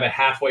might have a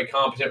halfway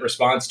competent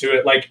response to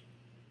it. Like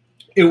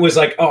it was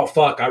like, oh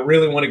fuck, I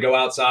really want to go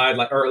outside,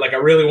 I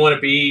really want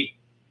to be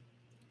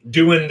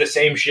doing the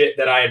same shit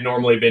that I had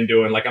normally been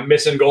doing. Like I'm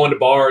missing going to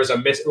bars.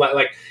 I'm missing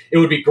like it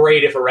would be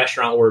great if a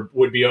restaurant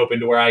would be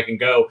open to where I can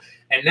go.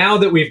 And now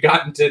that we've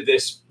gotten to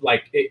this,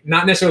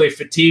 not necessarily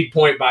fatigue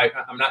point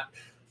I'm not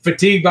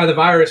fatigued by the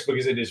virus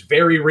because it is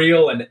very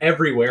real and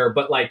everywhere,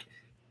 but like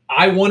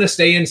I want to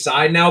stay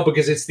inside now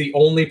because it's the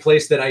only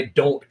place that I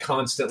don't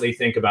constantly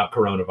think about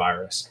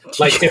coronavirus.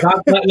 Like if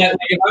I'm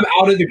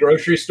out at the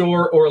grocery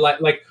store or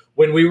like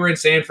when we were in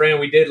San Fran,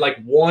 we did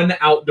like one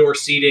outdoor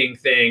seating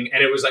thing,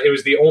 and it was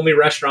the only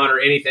restaurant or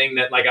anything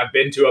that like I've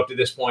been to up to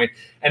this point.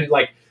 And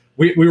like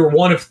we were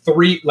one of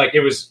three, like it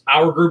was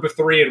our group of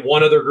three and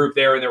one other group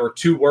there, and there were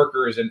 2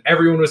 workers, and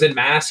everyone was in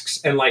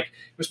masks, and like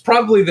it was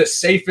probably the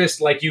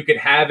safest like you could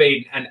have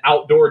an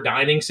outdoor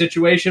dining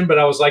situation. But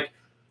I was like,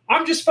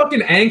 I'm just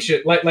fucking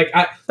anxious. I'm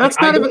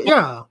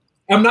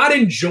not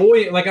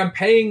enjoying, like I'm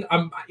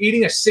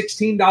eating a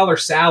 $16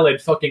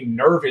 salad fucking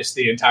nervous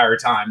the entire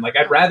time. Like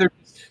I'd rather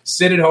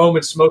sit at home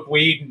and smoke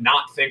weed and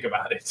not think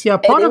about it. Yeah,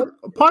 part of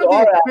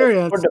the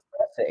experience.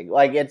 Depressing.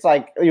 Like it's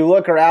like you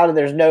look around and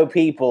there's no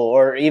people,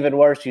 or even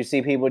worse, you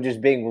see people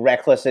just being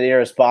reckless and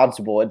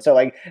irresponsible. And so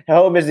like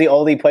home is the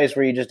only place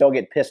where you just don't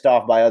get pissed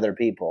off by other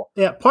people.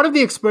 Yeah, part of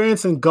the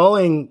experience in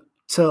going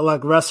to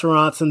like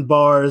restaurants and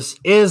bars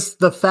is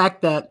the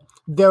fact that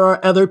there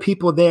are other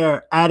people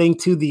there adding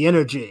to the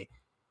energy.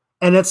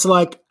 And it's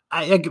like,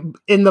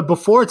 in the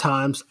before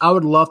times, I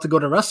would love to go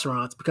to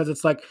restaurants because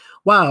it's like,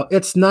 wow,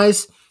 it's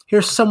nice.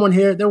 Here's someone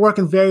here. They're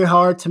working very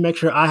hard to make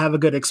sure I have a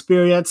good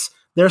experience.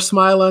 They're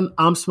smiling.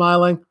 I'm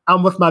smiling.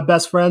 I'm with my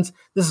best friends.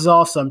 This is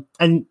awesome.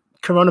 And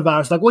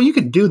coronavirus, like, well, you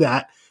can do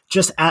that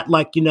just at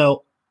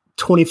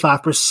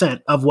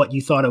 25% of what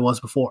you thought it was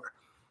before.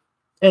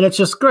 And it's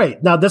just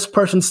great. Now this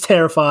person's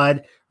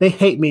terrified. They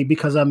hate me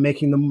because I'm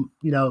making them,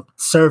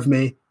 serve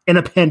me in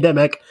a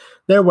pandemic.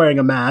 They're wearing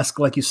a mask,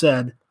 like you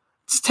said.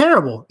 It's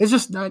terrible. It's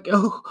just like,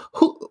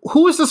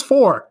 who is this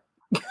for?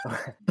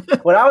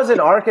 When I was in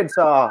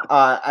Arkansas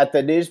at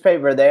the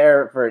newspaper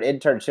there for an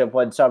internship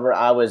one summer,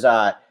 I was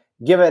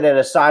given an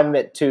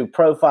assignment to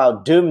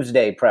profile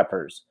doomsday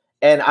preppers.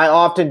 And I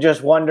often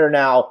just wonder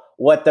now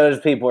what those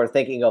people are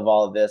thinking of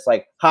all of this.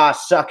 Like,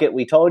 suck it,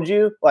 we told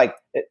you. Like,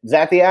 is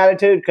that the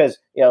attitude? Because,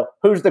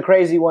 who's the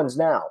crazy ones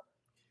now?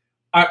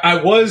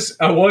 I was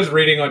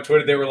reading on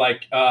Twitter, they were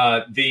like,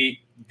 the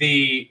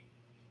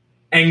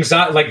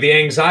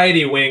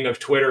anxiety wing of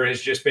Twitter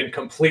has just been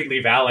completely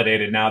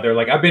validated now. They're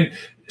like, I've been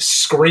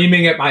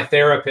screaming at my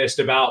therapist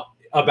about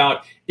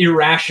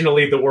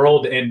irrationally the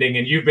world ending,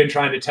 and you've been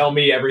trying to tell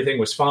me everything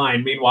was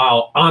fine.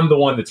 Meanwhile, I'm the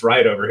one that's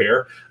right over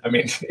here. I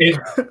mean,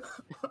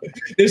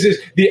 this is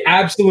the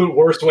absolute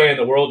worst way in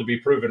the world to be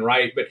proven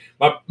right. But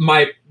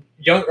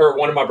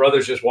one of my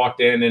brothers just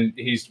walked in, and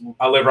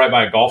I live right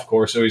by a golf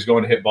course, so he's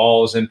going to hit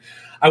balls. And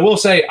I will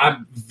say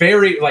I'm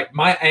very,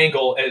 my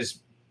angle is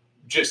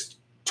just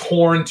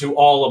torn to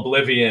all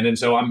oblivion. And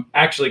so I'm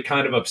actually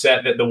kind of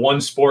upset that the one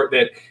sport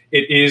that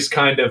it is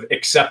kind of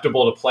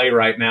acceptable to play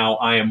right now,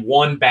 I am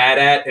 1, bad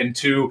at, and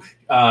 2,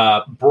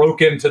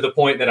 broken to the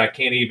point that I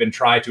can't even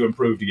try to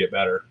improve to get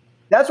better.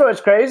 That's what's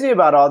crazy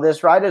about all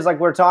this, right? Is like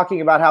we're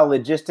talking about how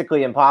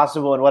logistically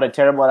impossible and what a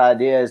terrible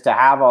idea is to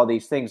have all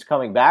these things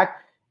coming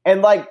back.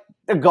 And like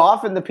the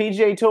golf and the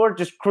PGA Tour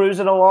just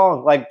cruising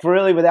along, like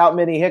really without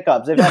many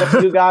hiccups. They've had a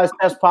few guys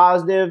test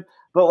positive,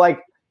 but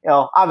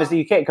obviously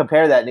you can't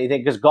compare that to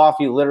anything because golf,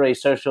 you literally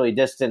socially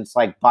distance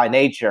by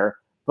nature.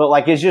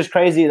 But it's just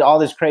crazy that all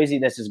this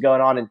craziness is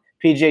going on, and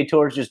PGA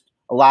Tour is just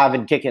alive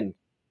and kicking.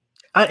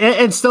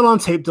 And still on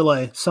tape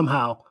delay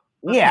somehow.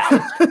 Yeah.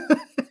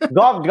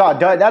 Golf,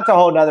 that's a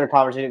whole nother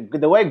conversation.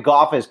 The way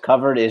golf is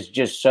covered is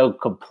just so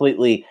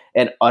completely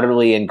and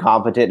utterly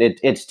incompetent.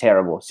 It's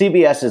terrible.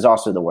 CBS is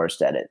also the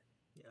worst at it.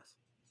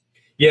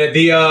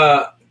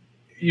 Yeah,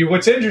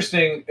 what's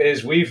interesting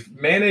is we've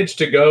managed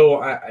to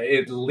go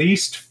at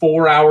least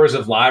 4 hours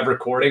of live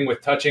recording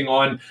with touching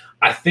on,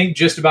 I think,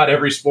 just about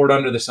every sport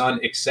under the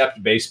sun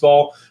except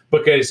baseball,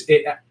 because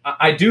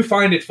I do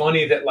find it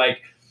funny that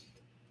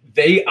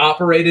they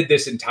operated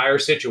this entire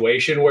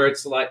situation where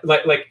it's like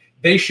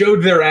they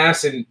showed their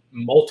ass in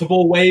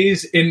multiple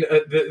ways, in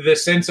the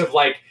sense of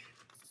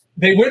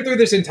they went through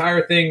this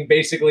entire thing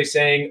basically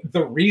saying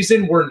the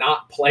reason we're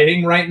not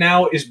playing right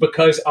now is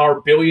because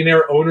our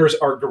billionaire owners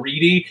are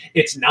greedy.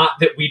 It's not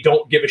that we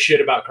don't give a shit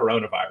about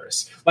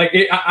coronavirus. Like,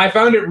 I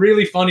found it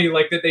really funny,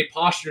 like, that they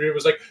postured it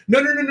was like,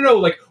 no.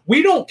 Like,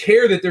 we don't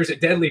care that there's a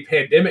deadly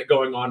pandemic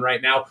going on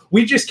right now.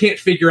 We just can't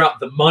figure out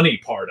the money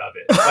part of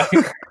it.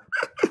 Like,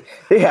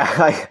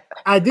 yeah.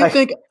 I do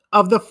think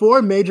of the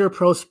four major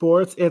pro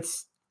sports,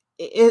 it's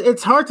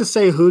hard to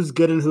say who's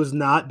good and who's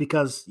not,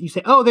 because you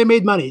say, oh, they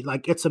made money.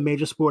 Like, it's a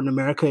major sport in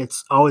America.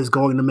 It's always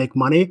going to make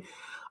money.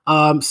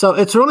 So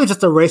it's really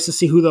just a race to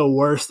see who the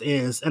worst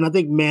is. And I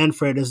think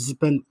Manfred has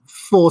been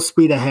full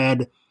speed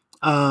ahead,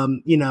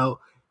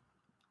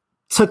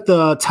 took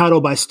the title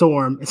by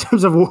storm in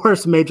terms of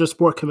worst major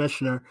sport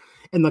commissioner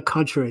in the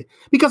country,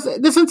 because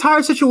this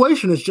entire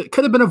situation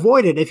could have been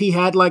avoided if he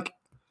had like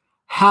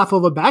half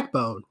of a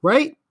backbone,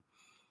 right?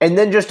 And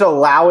then just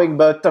allowing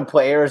both the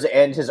players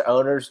and his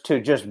owners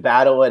to just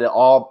battle it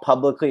all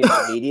publicly in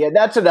the media.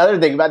 That's another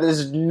thing about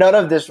this. None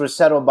of this was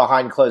settled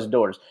behind closed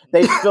doors.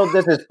 They spilled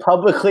this as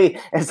publicly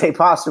as they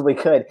possibly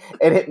could,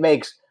 and it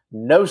makes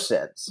no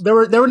sense. There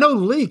were no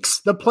leaks.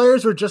 The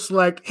players were just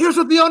like, here's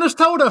what the owners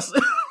told us.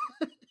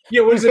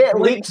 Yeah, you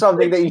can't leak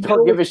something that you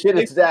don't give a shit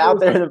it's out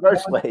there in the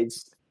first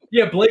place.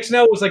 Yeah, Blake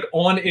Snell was like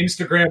on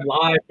Instagram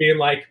Live being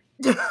like,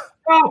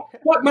 oh,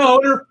 fuck my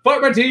owner,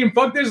 fuck my team,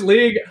 fuck this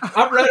league.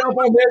 I've read up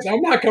on this.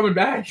 I'm not coming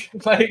back.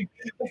 Like,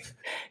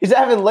 he's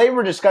having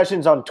labor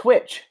discussions on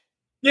Twitch.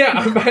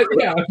 Yeah,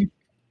 yeah.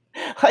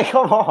 Like,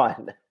 come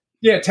on.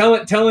 Yeah,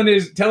 telling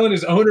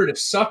his owner to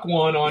suck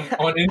one on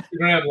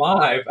Instagram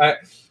Live.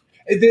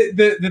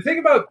 The thing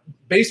about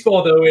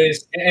baseball, though,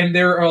 is, and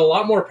there are a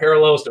lot more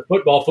parallels to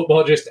football.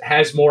 Football just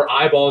has more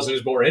eyeballs and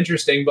is more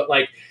interesting. But,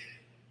 like,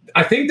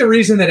 I think the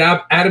reason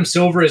that Adam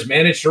Silver has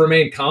managed to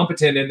remain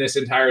competent in this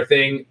entire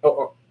thing,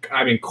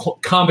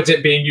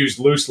 competent being used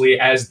loosely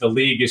as the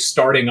league is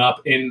starting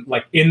up in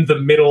the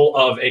middle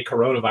of a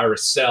coronavirus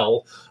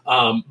cell.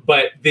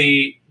 But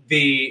I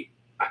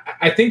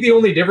think the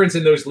only difference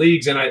in those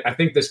leagues, and I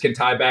think this can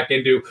tie back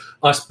into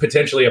us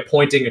potentially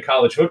appointing a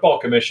college football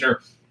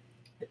commissioner,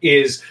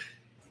 is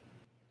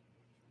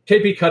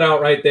KP cut out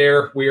right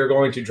there. We are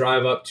going to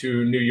drive up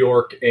to New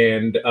York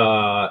and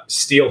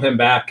steal him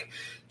back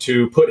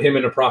to put him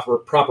in a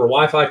proper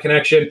Wi-Fi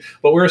connection.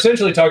 But we're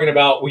essentially talking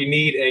about we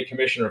need a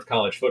commissioner of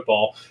college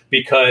football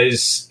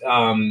because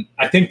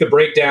I think the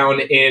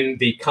breakdown in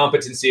the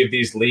competency of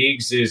these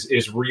leagues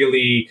is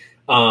really,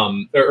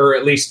 or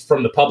at least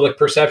from the public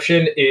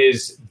perception,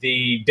 is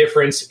the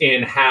difference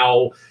in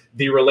how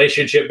the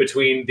relationship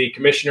between the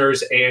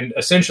commissioners and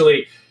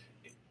essentially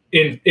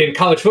in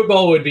college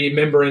football would be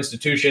member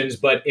institutions,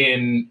 but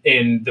in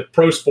the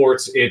pro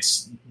sports,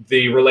 it's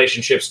the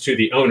relationships to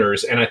the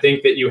owners. And I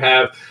think that you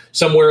have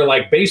somewhere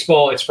like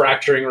baseball, it's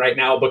fracturing right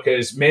now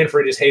because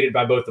Manfred is hated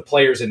by both the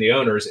players and the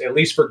owners. At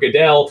least for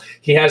Goodell,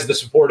 he has the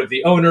support of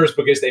the owners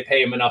because they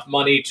pay him enough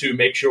money to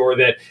make sure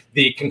that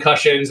the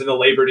concussions and the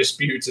labor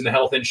disputes and the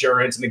health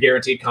insurance and the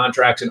guaranteed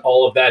contracts and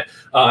all of that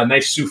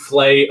nice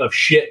souffle of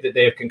shit that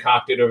they have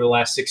concocted over the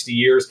last 60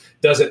 years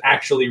doesn't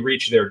actually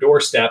reach their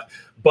doorstep.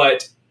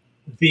 But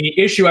the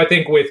issue, I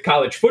think, with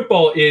college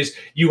football is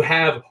you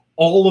have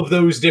all of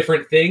those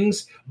different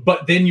things,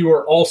 but then you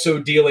are also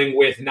dealing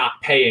with not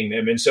paying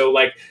them. And so,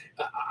 like,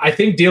 I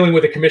think dealing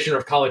with a commissioner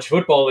of college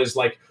football is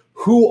like,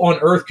 who on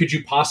earth could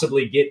you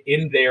possibly get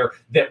in there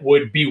that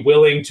would be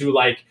willing to,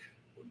 like,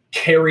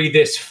 carry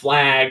this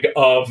flag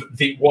of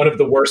one of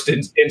the worst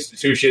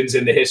institutions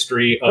in the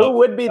history of who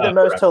would be the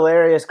most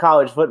hilarious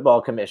college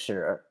football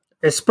commissioner?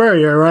 It's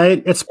Spurrier,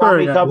 right? It's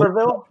Spurrier.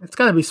 Tuberville? It's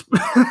got to be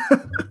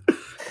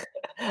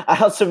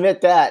I'll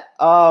submit that.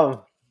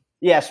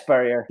 Yeah,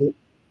 Spurrier.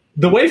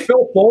 The way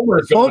Phil Fulmer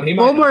is going, he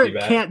might not be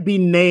bad. Can't be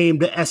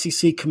named the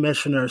SEC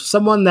commissioner.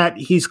 Someone that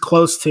he's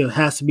close to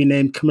has to be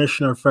named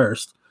commissioner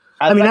first.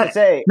 I mean, not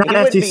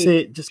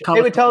SEC, just college.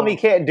 They would tell him he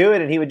can't do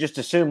it, and he would just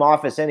assume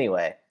office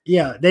anyway.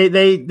 Yeah,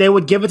 they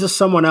would give it to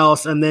someone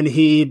else, and then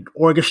he'd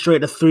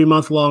orchestrate a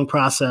 3-month-long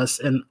process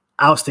in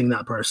ousting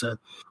that person.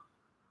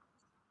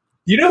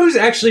 You know who's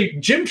actually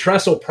Jim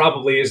Tressel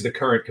probably is the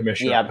current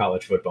commissioner of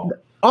college football.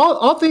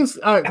 All things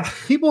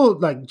people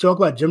like joke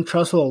about Jim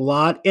Tressel a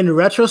lot. In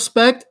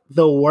retrospect,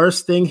 the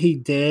worst thing he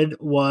did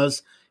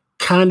was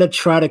kind of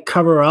try to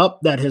cover up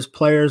that his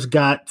players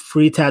got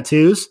free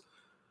tattoos.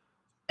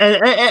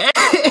 And yeah,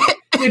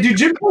 dude,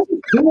 Jim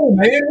Tressel's cool,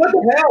 man. What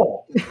the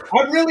hell?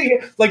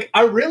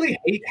 I really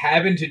hate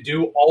having to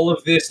do all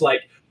of this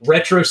like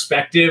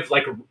retrospective,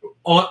 like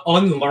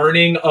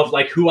unlearning of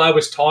like who I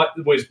was taught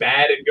was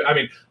bad. And I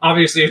mean,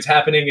 obviously it's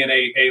happening in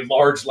a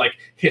large like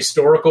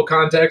historical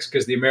context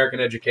because the American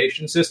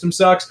education system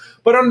sucks.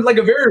 But on like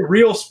a very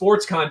real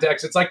sports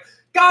context, it's like,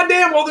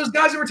 goddamn, all those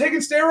guys that were taking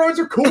steroids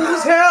are cool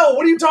as hell.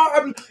 What are you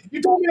talking?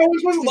 You told me I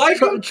was supposed to like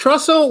them.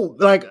 Tressel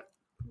like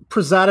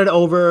presided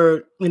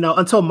over,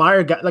 until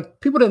Meyer got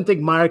like people didn't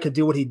think Meyer could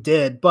do what he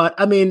did. But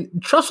I mean,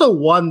 Tressel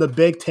won the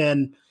Big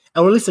Ten,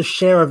 or at least a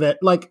share of it,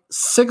 like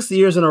 6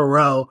 years in a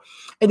row.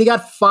 And he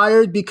got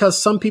fired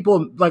because some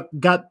people like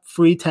got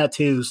free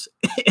tattoos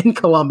in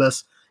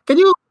Columbus. Can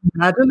you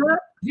imagine that?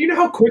 Do you know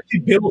how quickly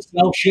Bill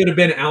Self should have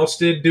been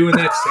ousted doing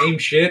that same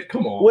shit?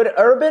 Come on. Would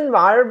Urban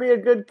Meyer be a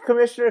good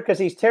commissioner? Because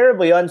he's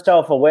terribly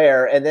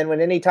unself-aware, and then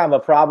when any time a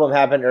problem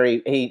happened or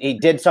he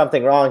did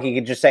something wrong, he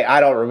could just say,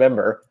 "I don't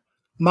remember."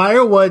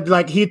 Meyer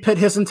would he'd put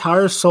his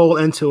entire soul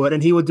into it,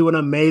 and he would do an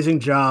amazing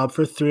job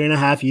for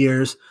 3.5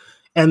 years.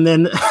 And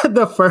then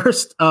the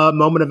first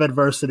moment of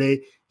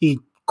adversity, he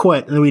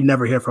quit, and we'd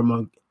never hear from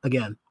him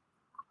again.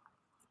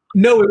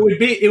 No,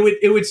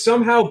 it would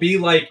somehow be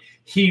like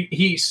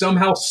he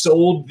somehow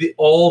sold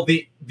all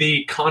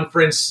the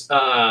conference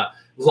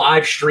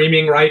live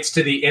streaming rights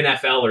to the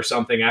NFL or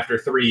something after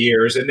 3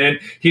 years, and then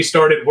he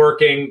started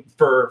working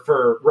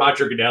for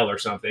Roger Goodell or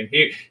something.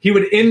 He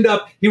would end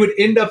up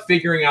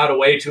figuring out a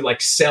way to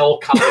like sell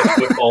college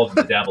football to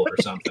the devil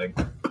or something.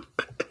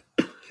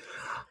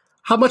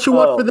 How much you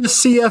want for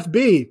this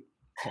CFB?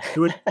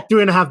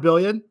 $3.5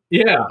 billion?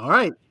 Yeah. All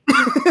right.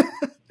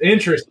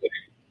 Interesting.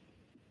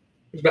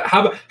 But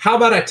how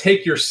about I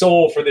take your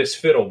soul for this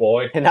fiddle,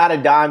 boy? And not a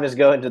dime is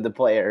going to the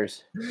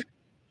players.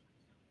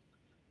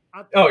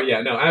 Oh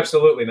yeah, no,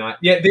 absolutely not.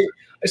 Yeah,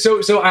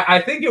 so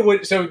I think it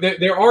would. So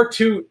there are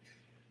two.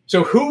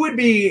 So who would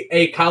be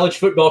a college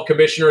football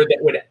commissioner that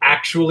would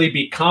actually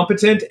be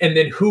competent, and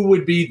then who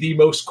would be the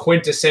most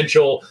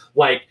quintessential,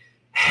 like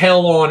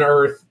hell on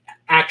earth?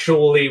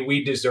 Actually,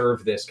 we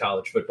deserve this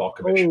college football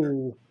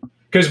commissioner.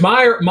 Because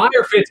Meyer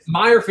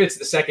fits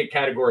the second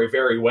category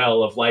very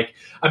well. Of like,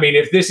 I mean,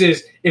 if this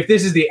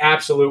is the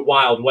absolute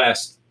Wild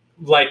West,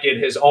 like it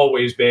has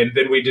always been,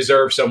 then we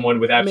deserve someone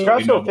with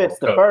absolutely no moral fits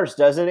the code. first,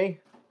 doesn't he?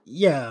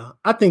 Yeah,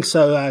 I think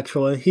so.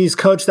 Actually, he's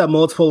coached at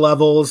multiple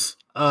levels.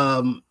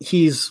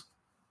 He's,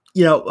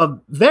 a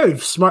very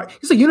smart.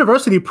 He's a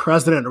university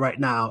president right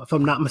now, if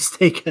I'm not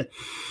mistaken.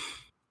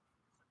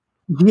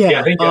 Yeah,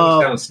 I think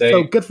Youngstown State.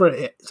 So good for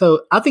it.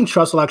 So I think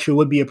Tressel actually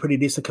would be a pretty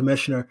decent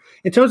commissioner.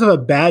 In terms of a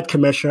bad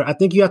commissioner, I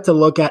think you have to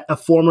look at a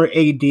former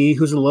AD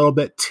who's a little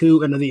bit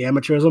too into the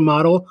amateurism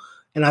model,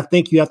 and I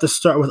think you have to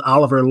start with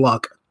Oliver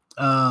Luck,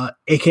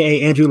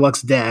 aka Andrew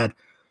Luck's dad.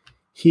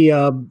 He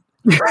head of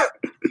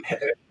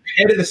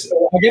this.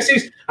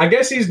 I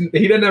guess he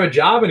doesn't have a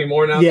job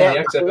anymore now. Yeah,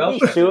 the XFL.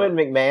 He's suing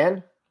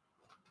McMahon.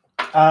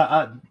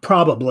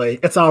 Probably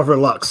it's Oliver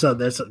Luck, so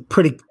there's a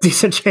pretty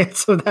decent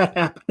chance of that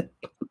happening.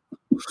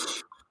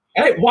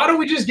 Hey, why don't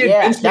we just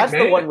get Vince McMahon? That's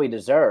the one we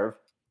deserve.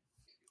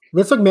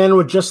 Vince McMahon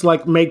would just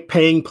make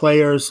paying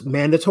players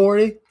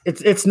mandatory.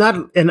 It's not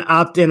an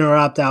opt-in or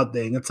opt-out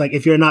thing. It's like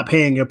if you're not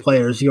paying your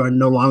players, you are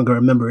no longer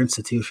a member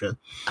institution.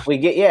 You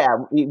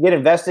get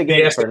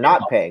investigated for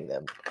not paying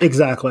them.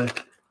 Exactly.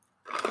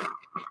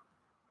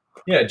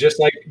 Yeah, just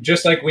like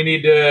we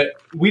need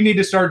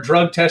to start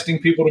drug testing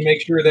people to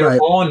make sure they're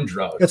on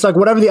drugs. It's like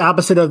whatever the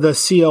opposite of the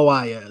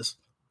COI is.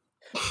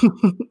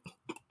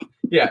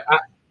 Yeah,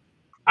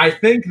 I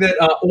think that,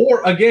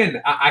 or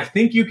again, I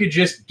think you could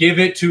just give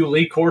it to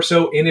Lee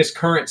Corso in his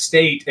current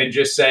state and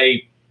just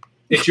say,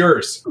 "It's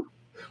yours."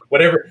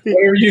 Whatever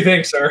you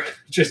think, sir.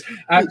 Just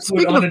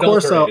absolutely Speaking of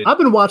Corso, unadulterated. I've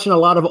been watching a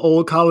lot of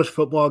old college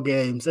football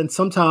games, and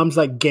sometimes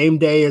game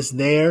day is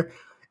there,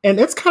 and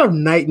it's kind of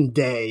night and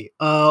day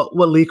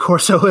what Lee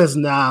Corso is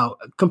now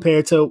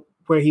compared to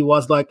where he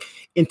was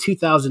in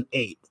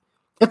 2008.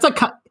 It's like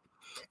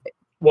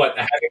what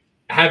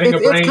having a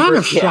brain. It's kind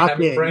of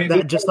shocking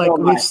that just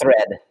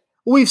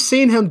we've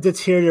seen him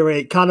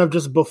deteriorate kind of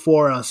just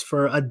before us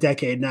for a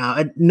decade now,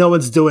 and no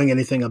one's doing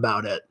anything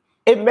about it.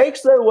 It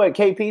makes what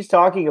KP's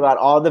talking about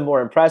all the more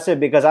impressive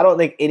because I don't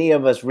think any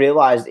of us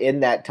realized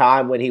in that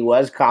time when he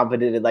was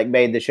competent and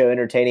made the show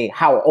entertaining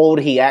how old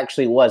he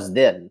actually was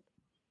then.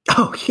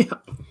 Oh yeah.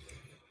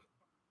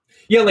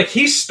 Yeah,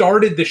 he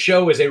started the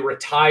show as a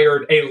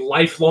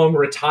lifelong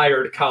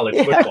retired college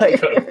football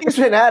coach. He's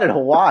been at it a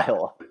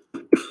while.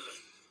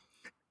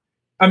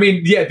 I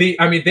mean, yeah,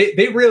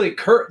 they really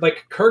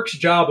Kirk's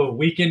job of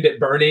Weekend at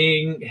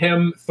Bernieing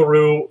him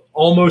through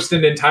almost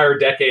an entire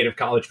decade of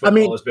college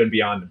football has been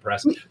beyond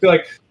impressive. I feel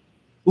like,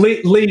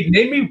 Lee,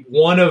 name me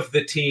one of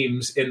the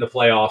teams in the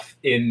playoff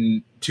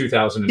in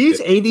 2000.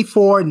 He's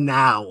 84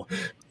 now.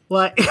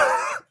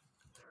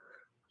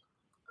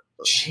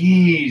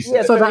 Jeez.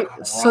 Yeah, so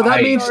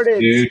that means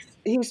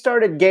he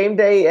started game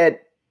day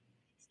at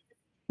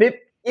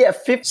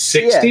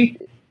 60. Yeah,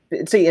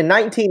 see, in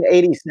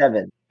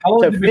 1987.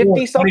 So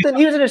 50 something.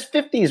 He was in his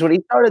 50s when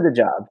he started the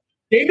job.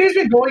 Game day's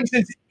been going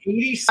since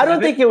 87. I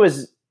don't think it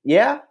was.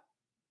 Yeah,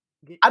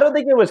 I don't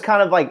think it was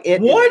kind of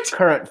in its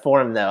current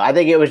form though. I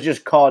think it was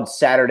just called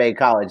Saturday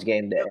College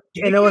Game Day.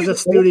 And it was a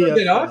studio.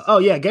 Oh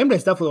yeah, Game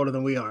Day's definitely older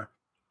than we are.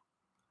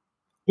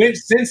 Wait,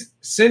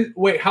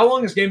 how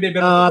long has Game Day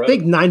been on the road? I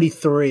think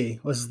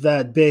 93 was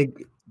that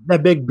big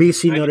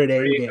BC Notre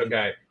Dame game.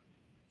 Okay.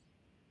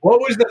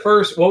 What was the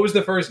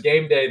first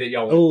Game Day that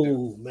y'all went to?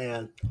 Oh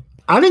man.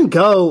 I didn't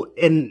go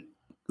in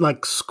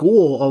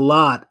school a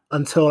lot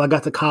until I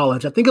got to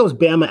college. I think it was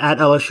Bama at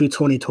LSU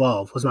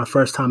 2012 was my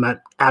first time at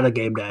a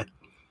game day.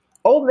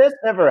 Ole Miss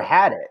never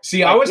had it.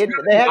 See, I was kind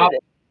of the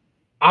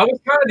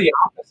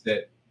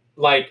opposite.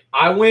 like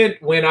I went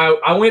when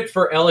I went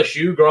for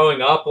LSU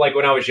growing up, like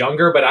when I was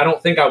younger, but I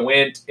don't think I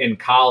went in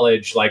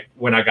college, like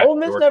when I got Ole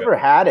Miss never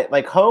had it,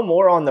 like home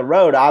or on the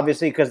road,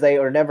 obviously, because they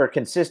were never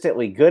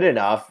consistently good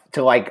enough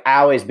to like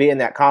always be in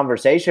that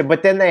conversation.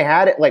 But then they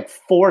had it like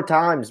 4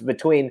 times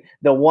between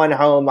the one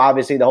home,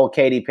 obviously the whole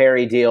Katy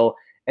Perry deal,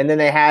 and then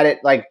they had it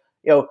like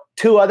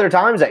 2 other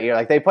times that year.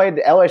 Like they played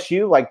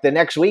LSU like the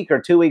next week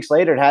or 2 weeks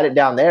later and had it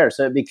down there,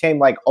 so it became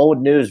like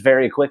old news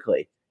very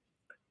quickly.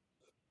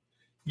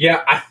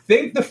 Yeah, I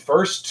think the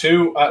first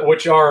 2,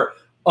 which are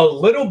a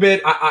little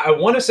bit, I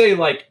want to say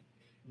like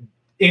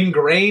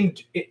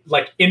ingrained,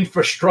 like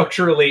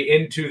infrastructurally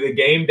into the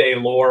game day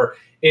lore.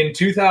 In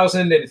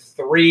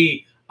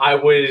 2003, I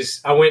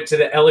went to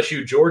the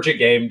LSU Georgia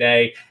game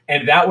day,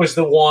 and that was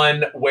the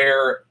one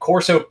where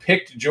Corso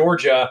picked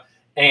Georgia,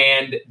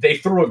 and they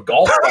threw a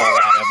golf ball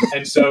at him,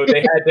 and so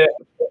they had to.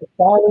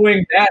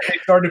 Following that, they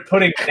started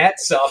putting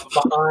nets up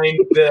behind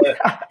the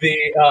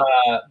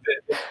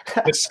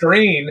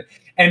screen.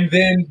 And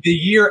then the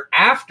year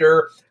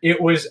after,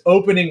 it was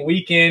opening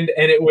weekend,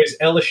 and it was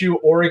LSU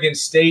Oregon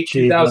State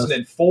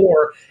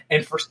 2004.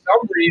 And for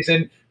some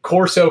reason,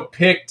 Corso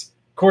picked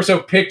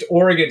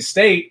Oregon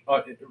State.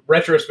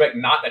 Retrospect,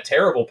 not a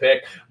terrible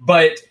pick,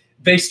 but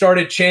they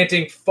started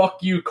chanting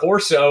 "fuck you,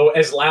 Corso"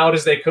 as loud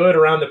as they could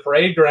around the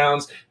parade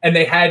grounds. And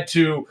they had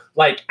to,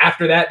 like,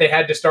 after that, they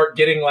had to start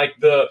getting like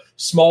the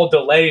small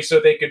delay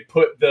so they could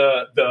put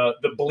the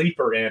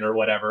bleeper in or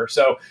whatever.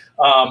 So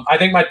I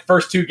think my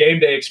first 2 game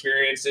day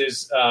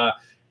experiences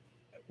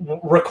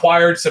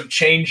required some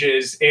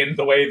changes in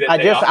the way that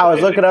I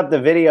was looking up the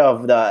video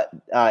of the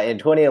in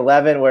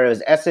 2011 where it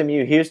was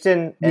SMU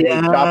Houston, and they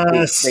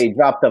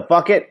dropped the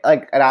 "fuck it,"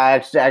 like, and I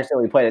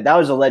actually played it. That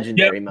was a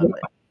legendary moment.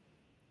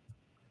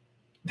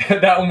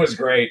 That one was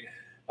great.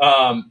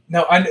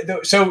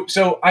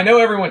 So I know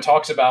everyone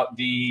talks about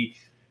the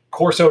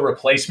Corso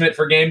replacement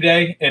for game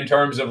day in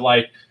terms of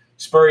like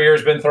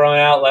Spurrier's been thrown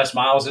out, Les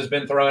Miles has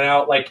been thrown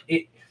out. Like,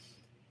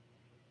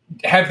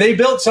 have they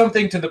built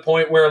something to the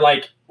point where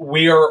like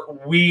we are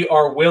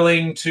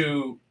willing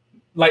to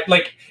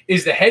like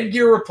is the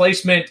headgear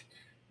replacement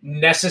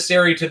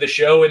necessary to the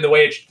show in the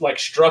way it like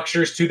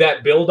structures to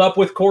that build up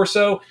with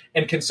Corso?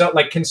 And can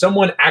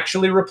someone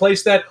actually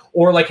replace that,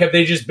 or like have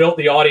they just built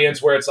the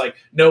audience where it's like,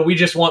 no, we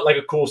just want like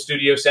a cool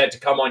studio set to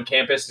come on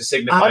campus to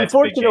signify?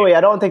 Unfortunately,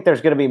 I don't think there's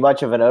going to be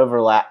much of an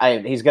overlap.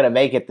 He's going to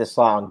make it this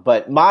long,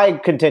 but my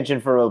contention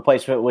for a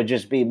replacement would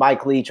just be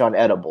Mike Leach on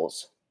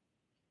edibles.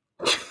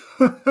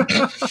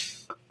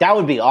 That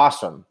would be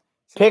awesome.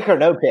 Pick or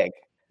no pick.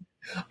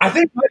 I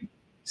think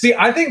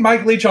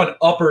Mike Leach on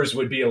uppers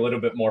would be a little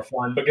bit more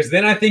fun, because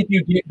then I think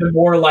you get the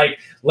more like,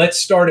 let's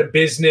start a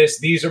business,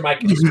 these are my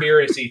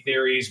conspiracy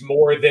theories,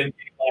 more than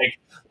like,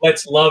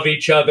 let's love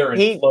each other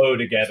and flow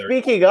together.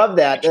 Speaking of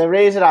that, the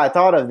reason I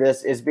thought of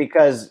this is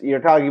because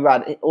you're talking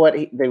about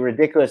the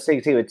ridiculous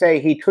things he would say.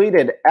 He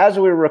tweeted, as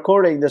we were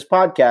recording this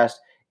podcast,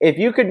 if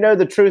you could know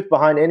the truth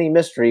behind any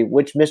mystery,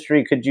 which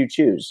mystery would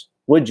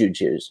you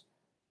choose?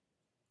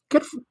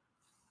 Good.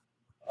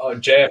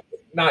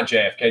 Not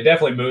JFK,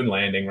 definitely moon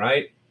landing,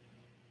 right?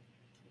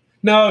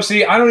 No,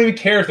 see, I don't even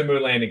care if the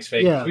moon landing's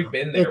fake. Yeah, we've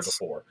been there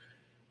before.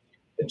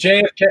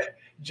 JFK,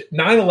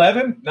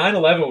 9/11?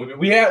 9/11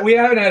 we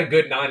haven't had a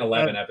good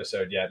 9/11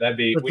 episode yet. That'd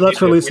be.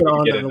 Let's release it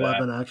on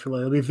 9/11.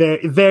 Actually, it'll be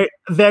very, very,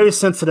 very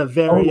sensitive.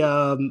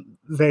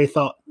 Very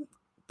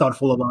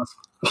thoughtful of us.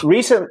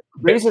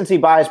 Recency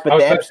bias, but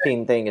the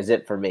Epstein thing is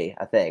it for me,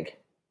 I think.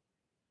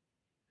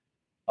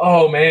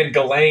 Oh man,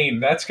 Ghislaine.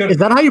 That's good. Is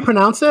that how you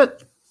pronounce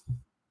it?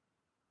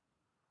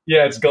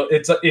 Yeah,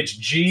 it's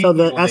G. So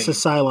the S is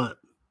silent.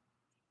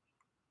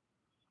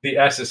 The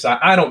S is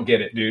silent. I don't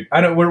get it, dude. I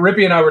know.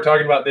 Rippy and I were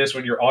talking about this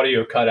when your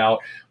audio cut out,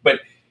 but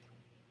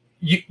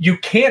you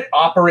can't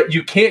operate.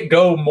 You can't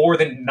go more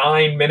than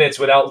 9 minutes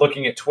without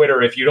looking at Twitter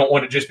if you don't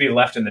want to just be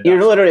left in the dark.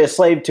 You're literally a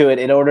slave to it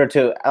in order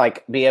to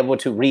like be able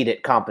to read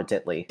it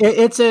competently.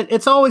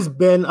 It's always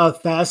been a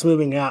fast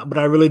moving app, but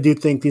I really do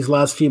think these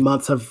last few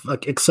months have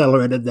like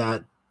accelerated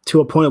that to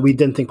a point we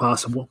didn't think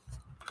possible.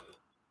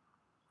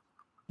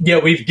 Yeah,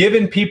 we've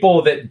given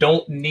people that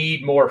don't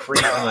need more free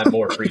time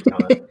more free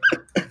time.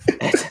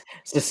 It's a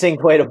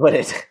succinct way to put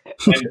it.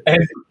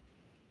 And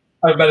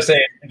I was about to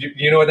say,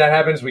 you know what that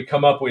happens? We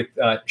come up with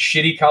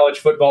shitty college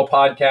football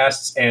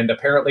podcasts, and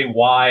apparently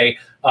why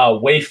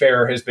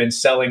Wayfair has been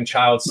selling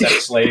child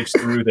sex slaves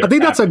through their. I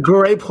think that's a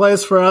great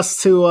place for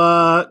us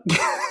to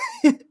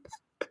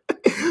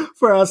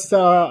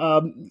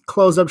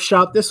close up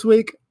shop this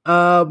week.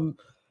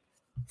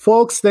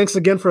 Folks, thanks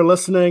again for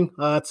listening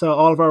to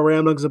all of our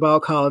ramblings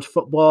about college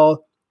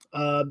football.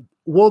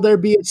 Will there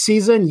be a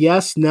season?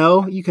 Yes,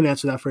 no? You can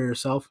answer that for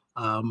yourself.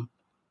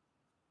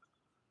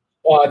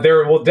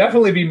 There will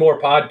definitely be more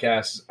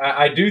podcasts.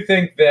 I do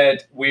think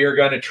that we are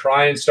going to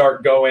try and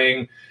start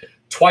going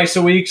twice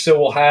a week. So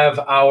we'll have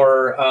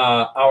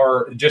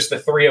our just the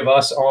three of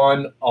us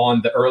on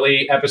the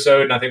early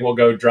episode. And I think we'll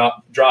go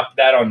drop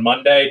that on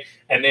Monday.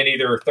 And then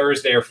either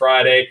Thursday or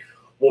Friday,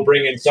 we'll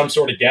bring in some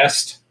sort of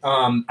guest.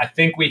 I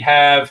think we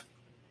have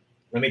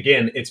And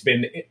again, it's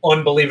been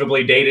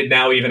unbelievably dated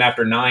now, even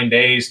after 9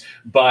 days.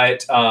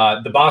 But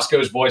the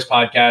Bosco's Boys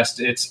podcast,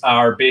 it's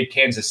our big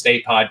Kansas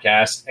State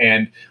podcast.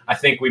 And I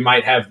think we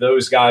might have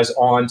those guys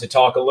on to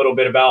talk a little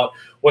bit about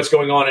what's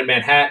going on in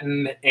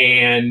Manhattan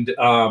and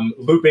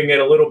looping it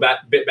a little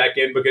bit back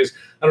in, because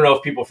I don't know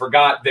if people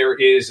forgot, there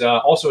is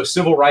also a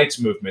civil rights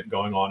movement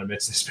going on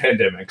amidst this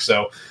pandemic.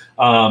 So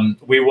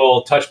we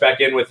will touch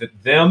back in with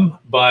them,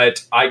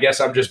 but I guess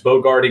I'm just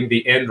bogarting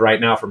the end right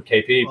now from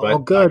KP,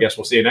 but I guess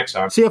we'll see you next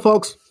time. See you,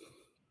 folks.